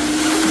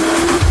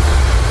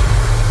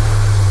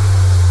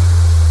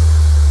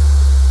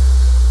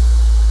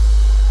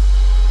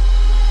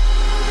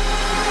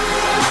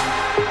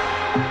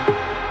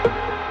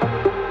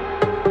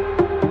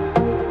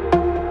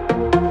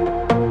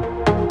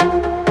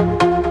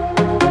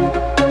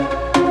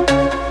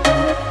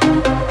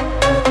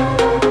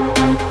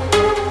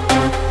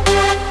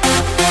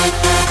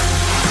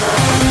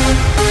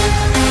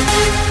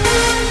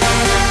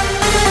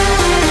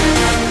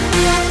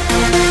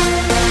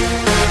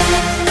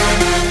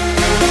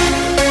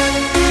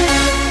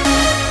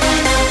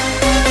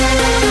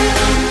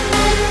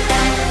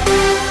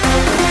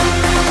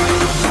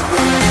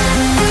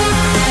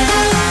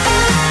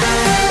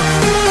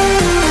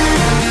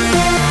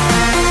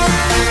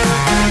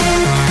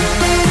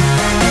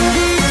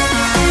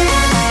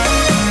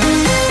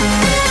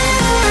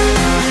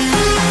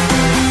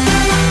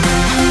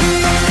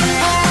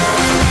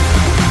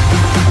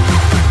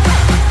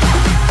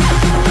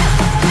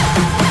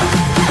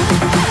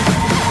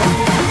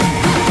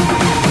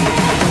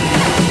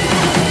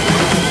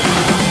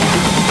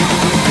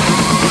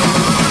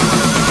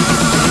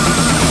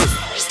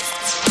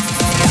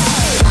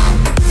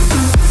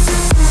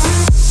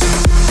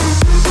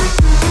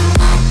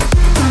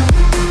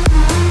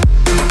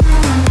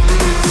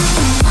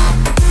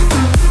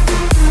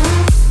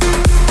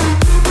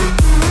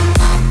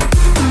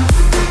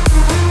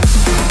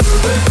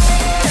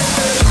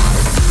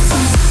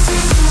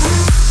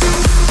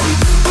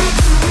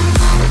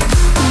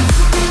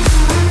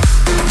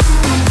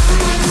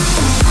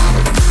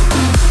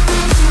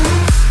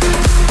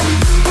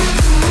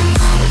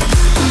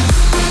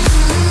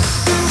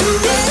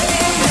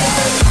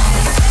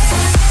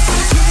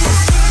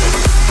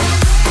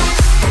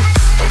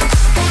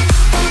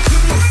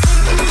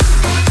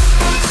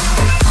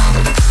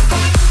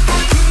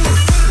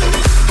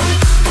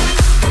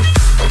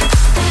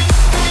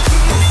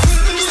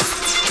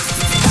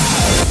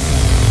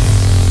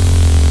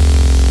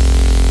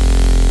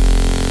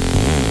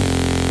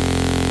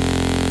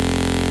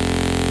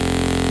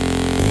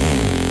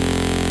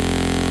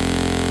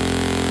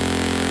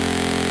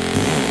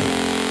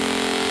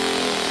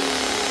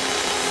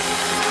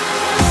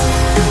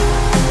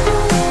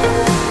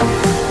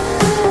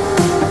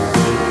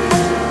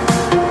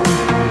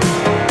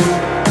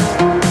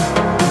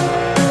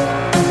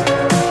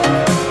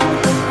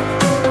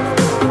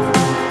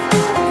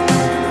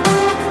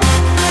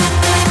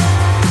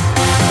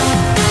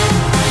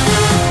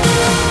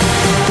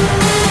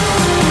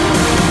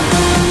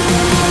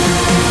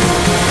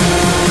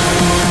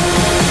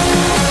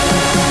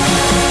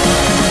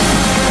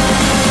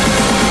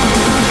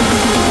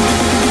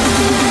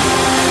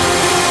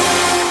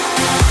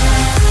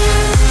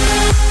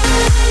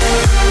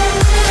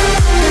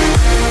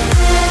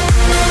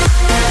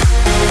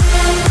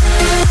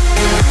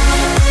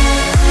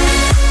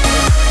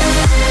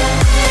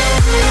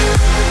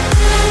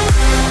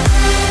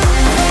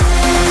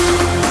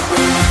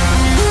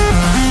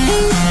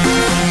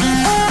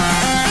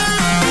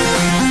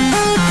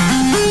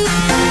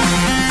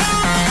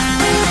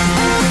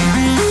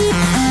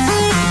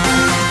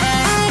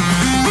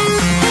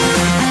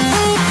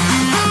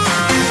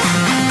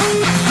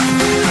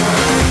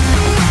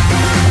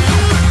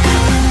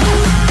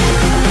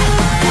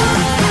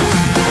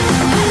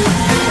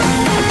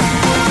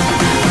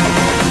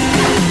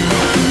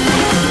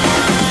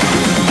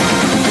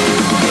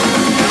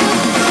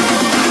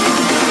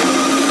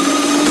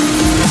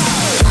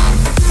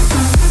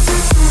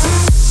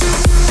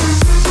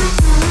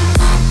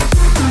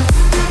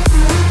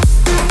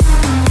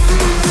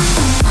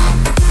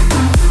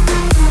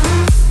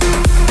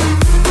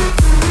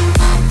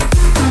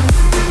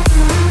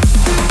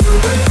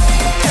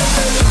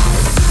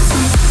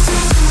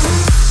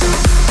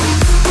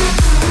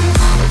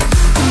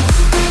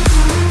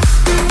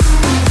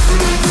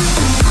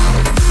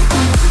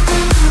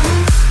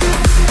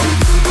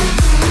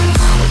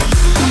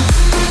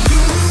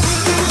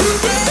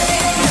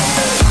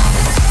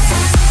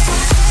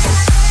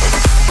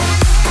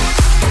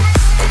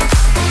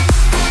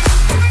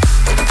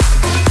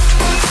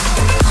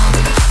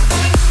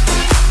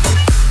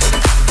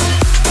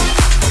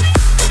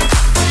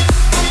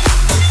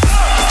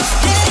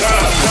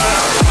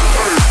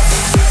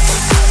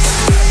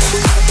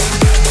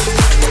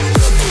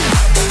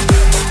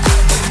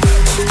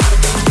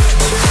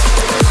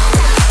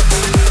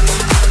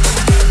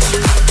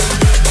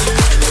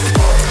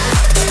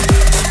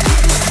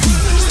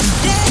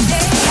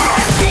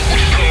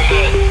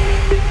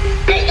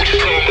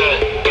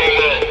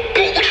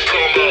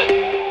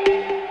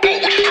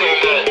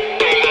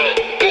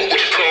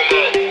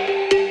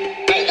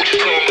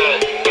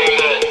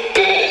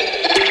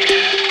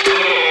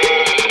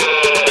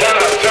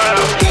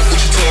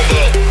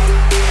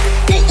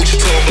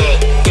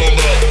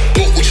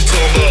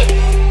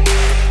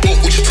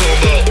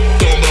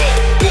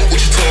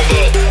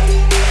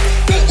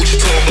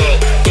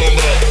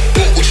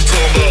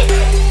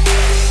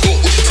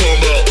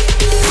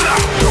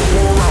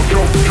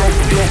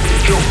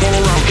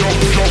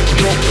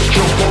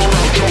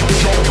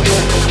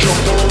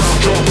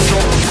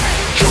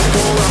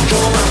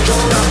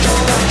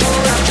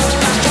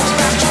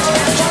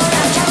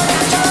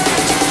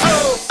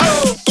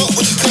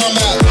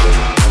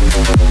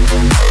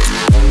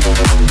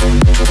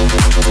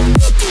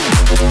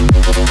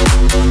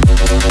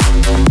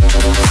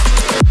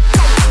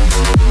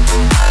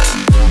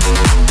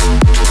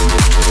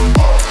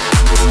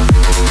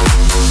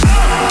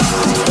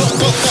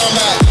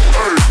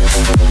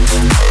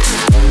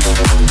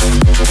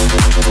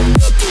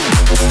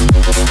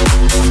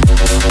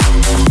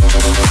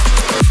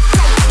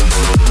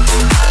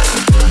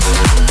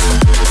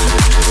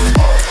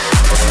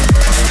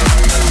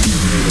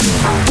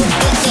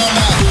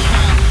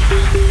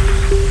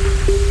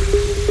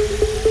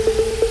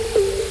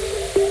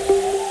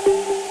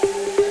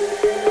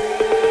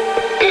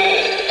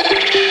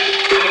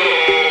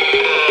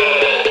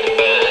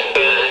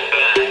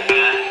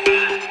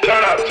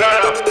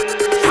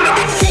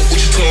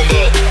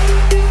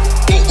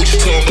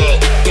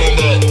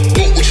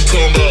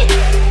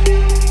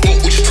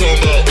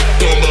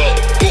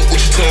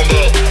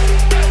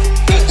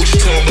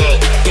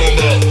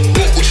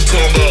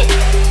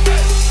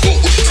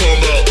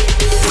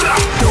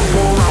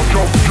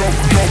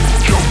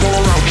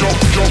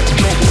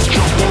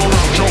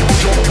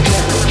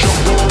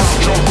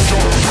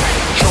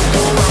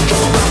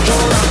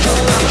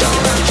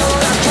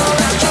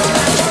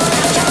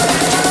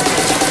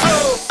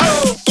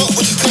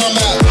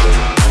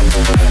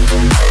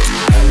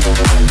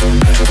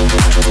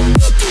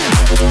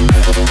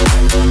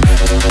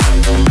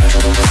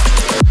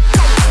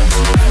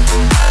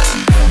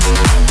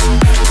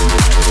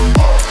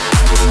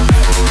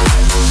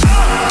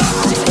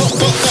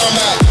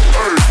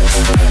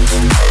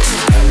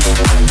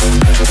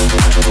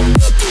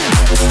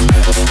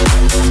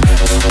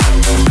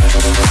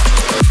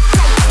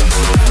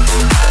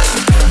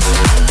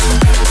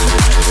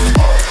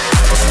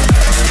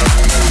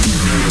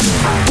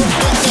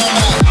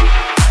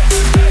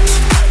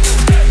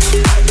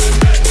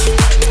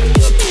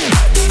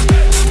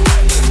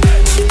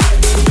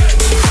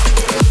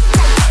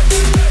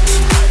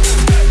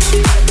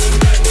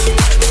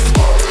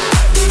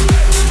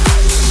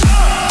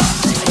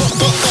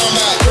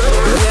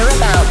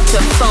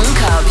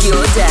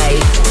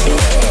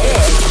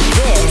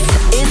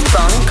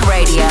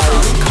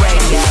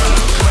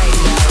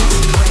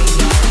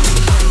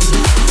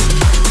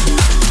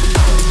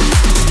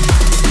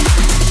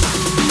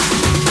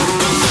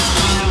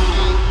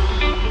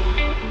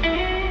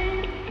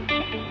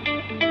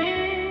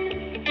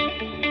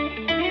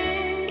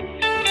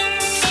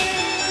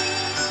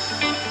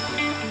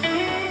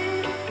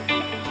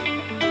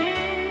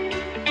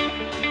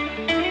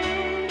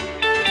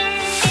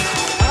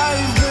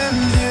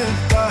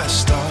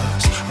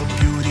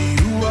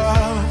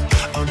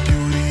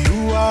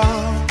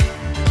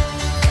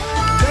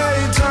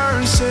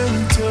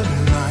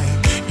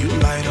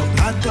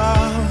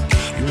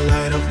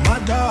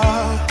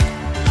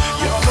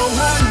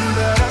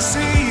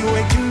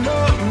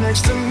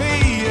 next to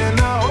me, and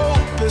I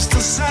hope it's the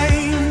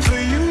same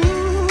for you.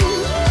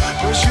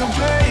 But you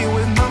play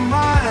with my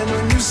mind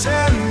when you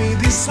send me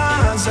these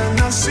signs, and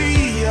I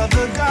see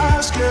other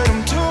guys get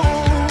them too.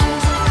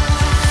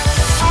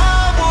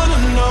 I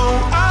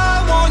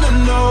wanna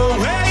know,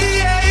 hey,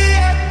 hey,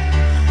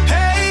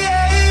 hey,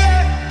 hey,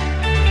 hey.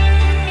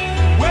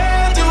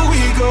 Where do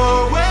we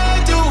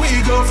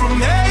go from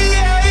here?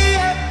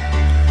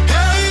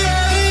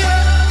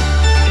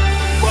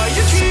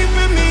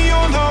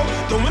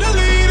 Don't wanna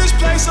leave this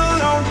place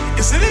alone.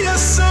 Is it a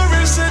yes or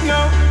is it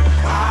no?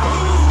 I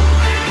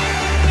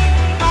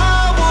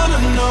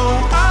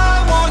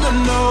wanna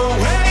know,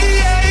 hey,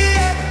 hey,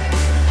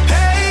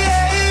 hey,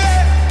 hey,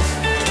 hey.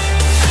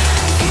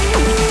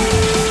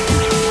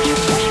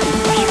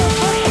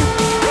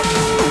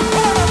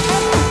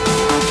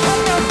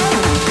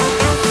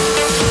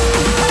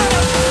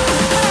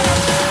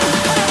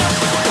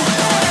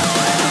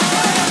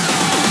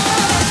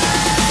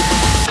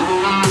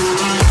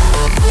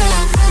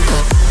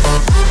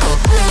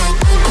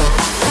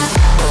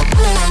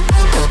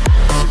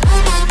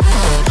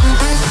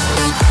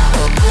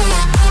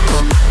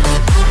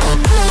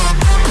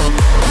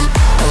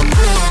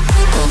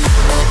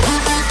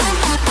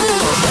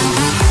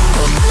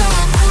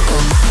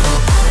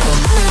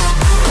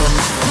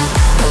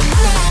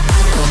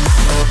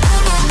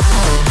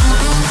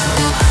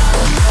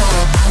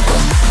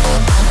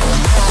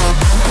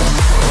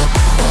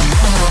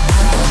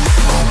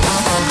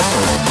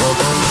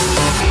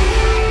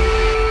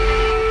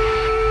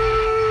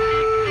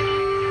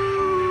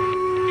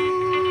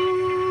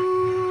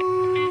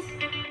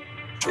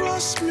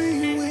 Trust me,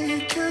 we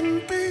can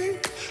be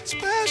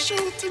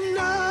special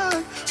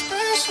tonight,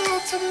 special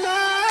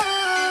tonight.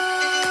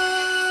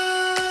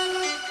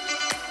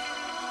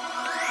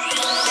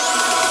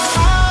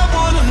 I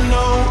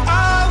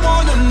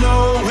wanna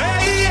know,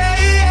 hey,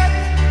 hey,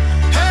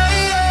 hey,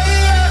 hey,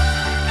 hey.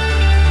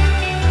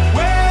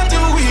 Where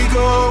do we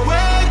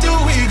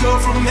go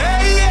from here?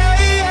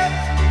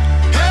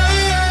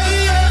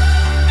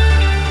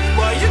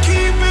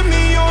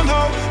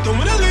 Don't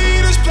wanna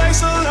leave this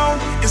place alone.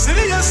 Is it a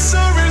yes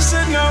or is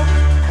it no?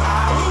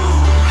 I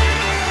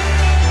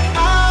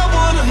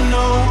wanna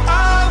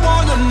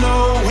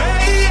know,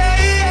 hey,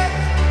 hey,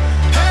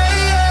 hey,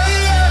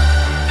 hey, hey.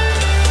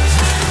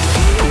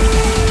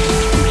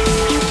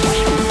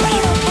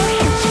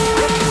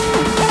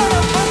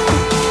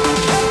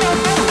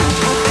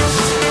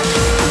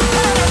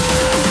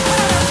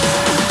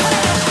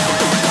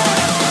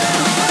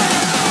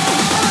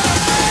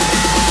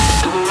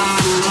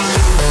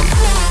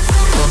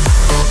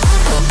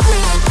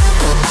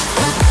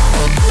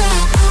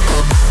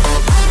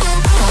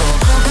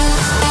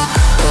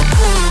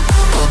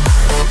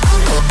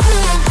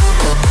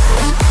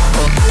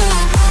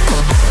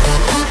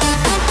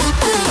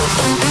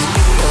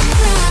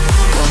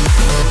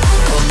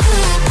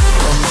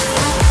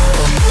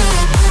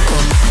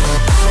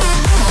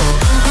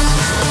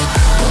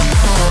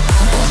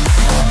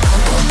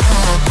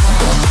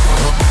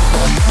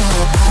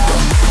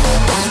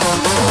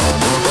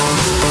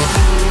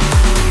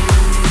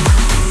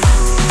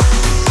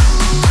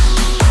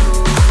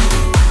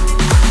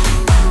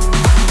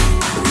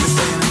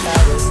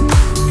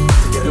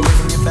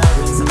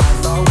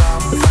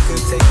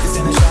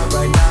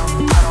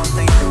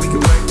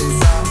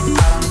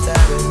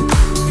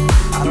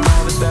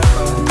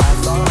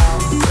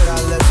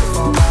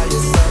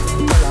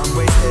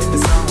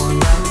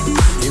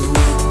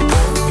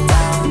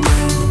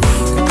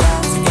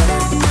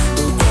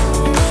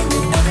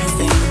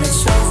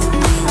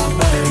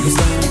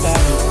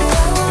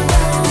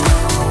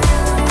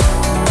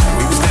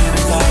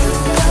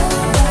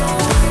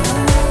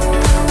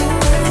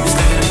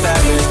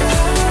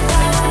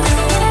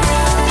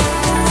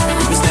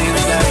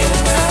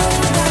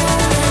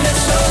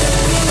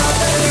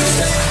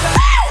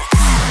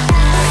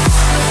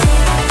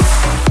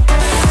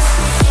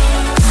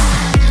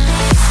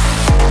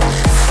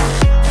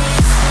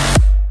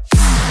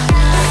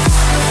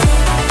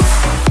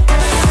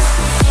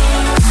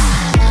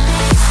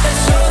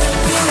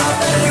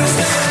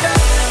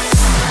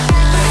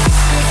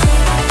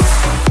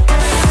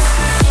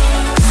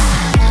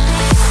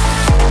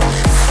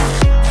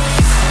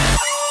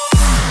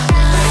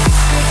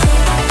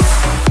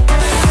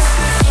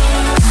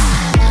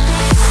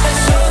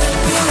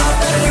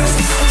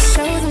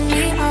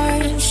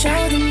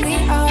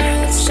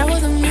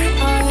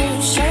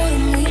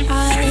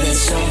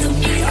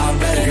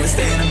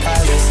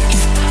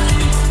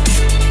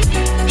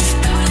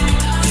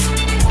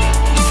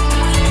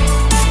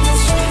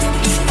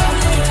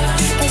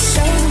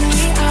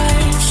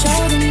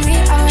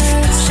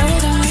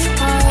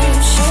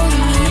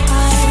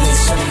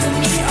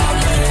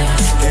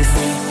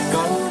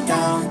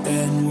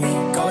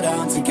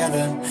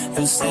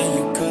 They'll say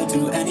you could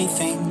do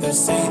anything. They'll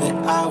say that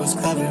I was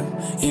clever.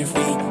 If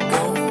we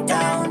go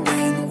down,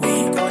 then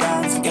we go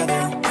down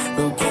together.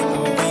 We'll get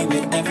away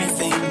with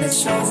everything that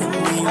shows that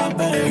we are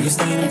better. We were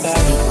staying in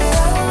battle.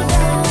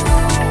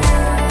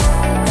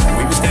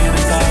 We were staying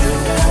in battle.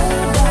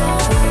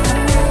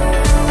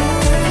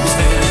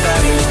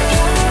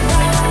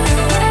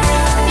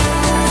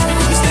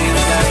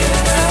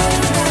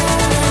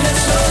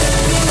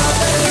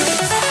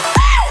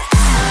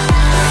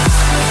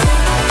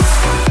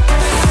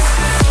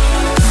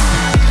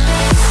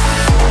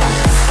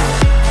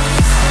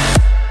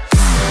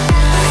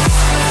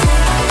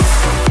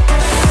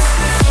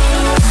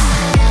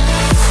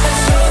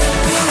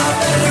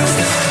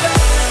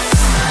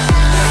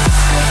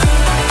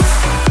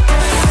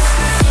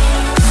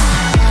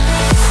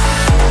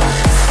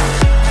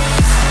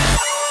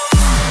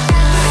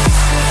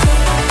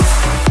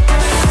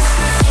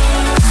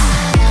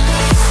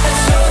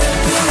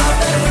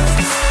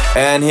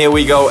 And here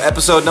we go,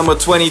 episode number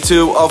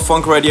 22 of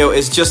Funk Radio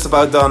is just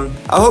about done.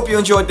 I hope you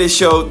enjoyed this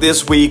show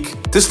this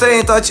week. To stay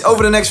in touch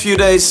over the next few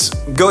days,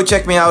 go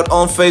check me out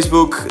on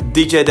Facebook,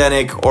 DJ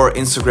Danik, or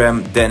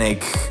Instagram,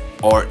 Danik,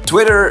 or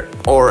Twitter,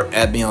 or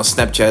add me on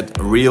Snapchat,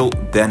 Real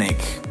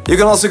Danik. You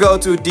can also go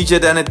to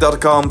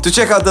djdanik.com to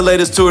check out the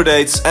latest tour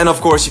dates, and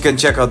of course you can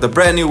check out the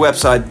brand new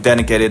website,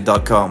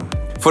 danicated.com.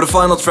 For the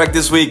final track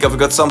this week, I've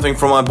got something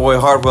from my boy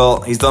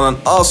Hardwell. He's done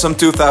an awesome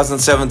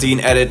 2017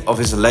 edit of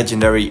his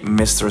legendary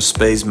Mr.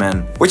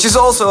 Spaceman, which is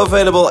also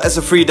available as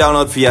a free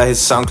download via his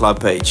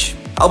SoundCloud page.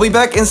 I'll be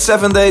back in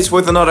 7 days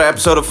with another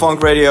episode of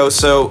Funk Radio,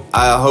 so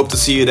I hope to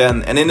see you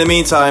then. And in the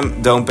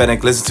meantime, don't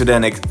panic, listen to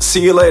Danik.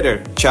 See you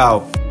later. Ciao.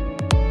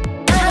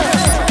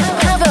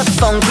 Have a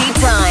funky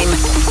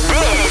time.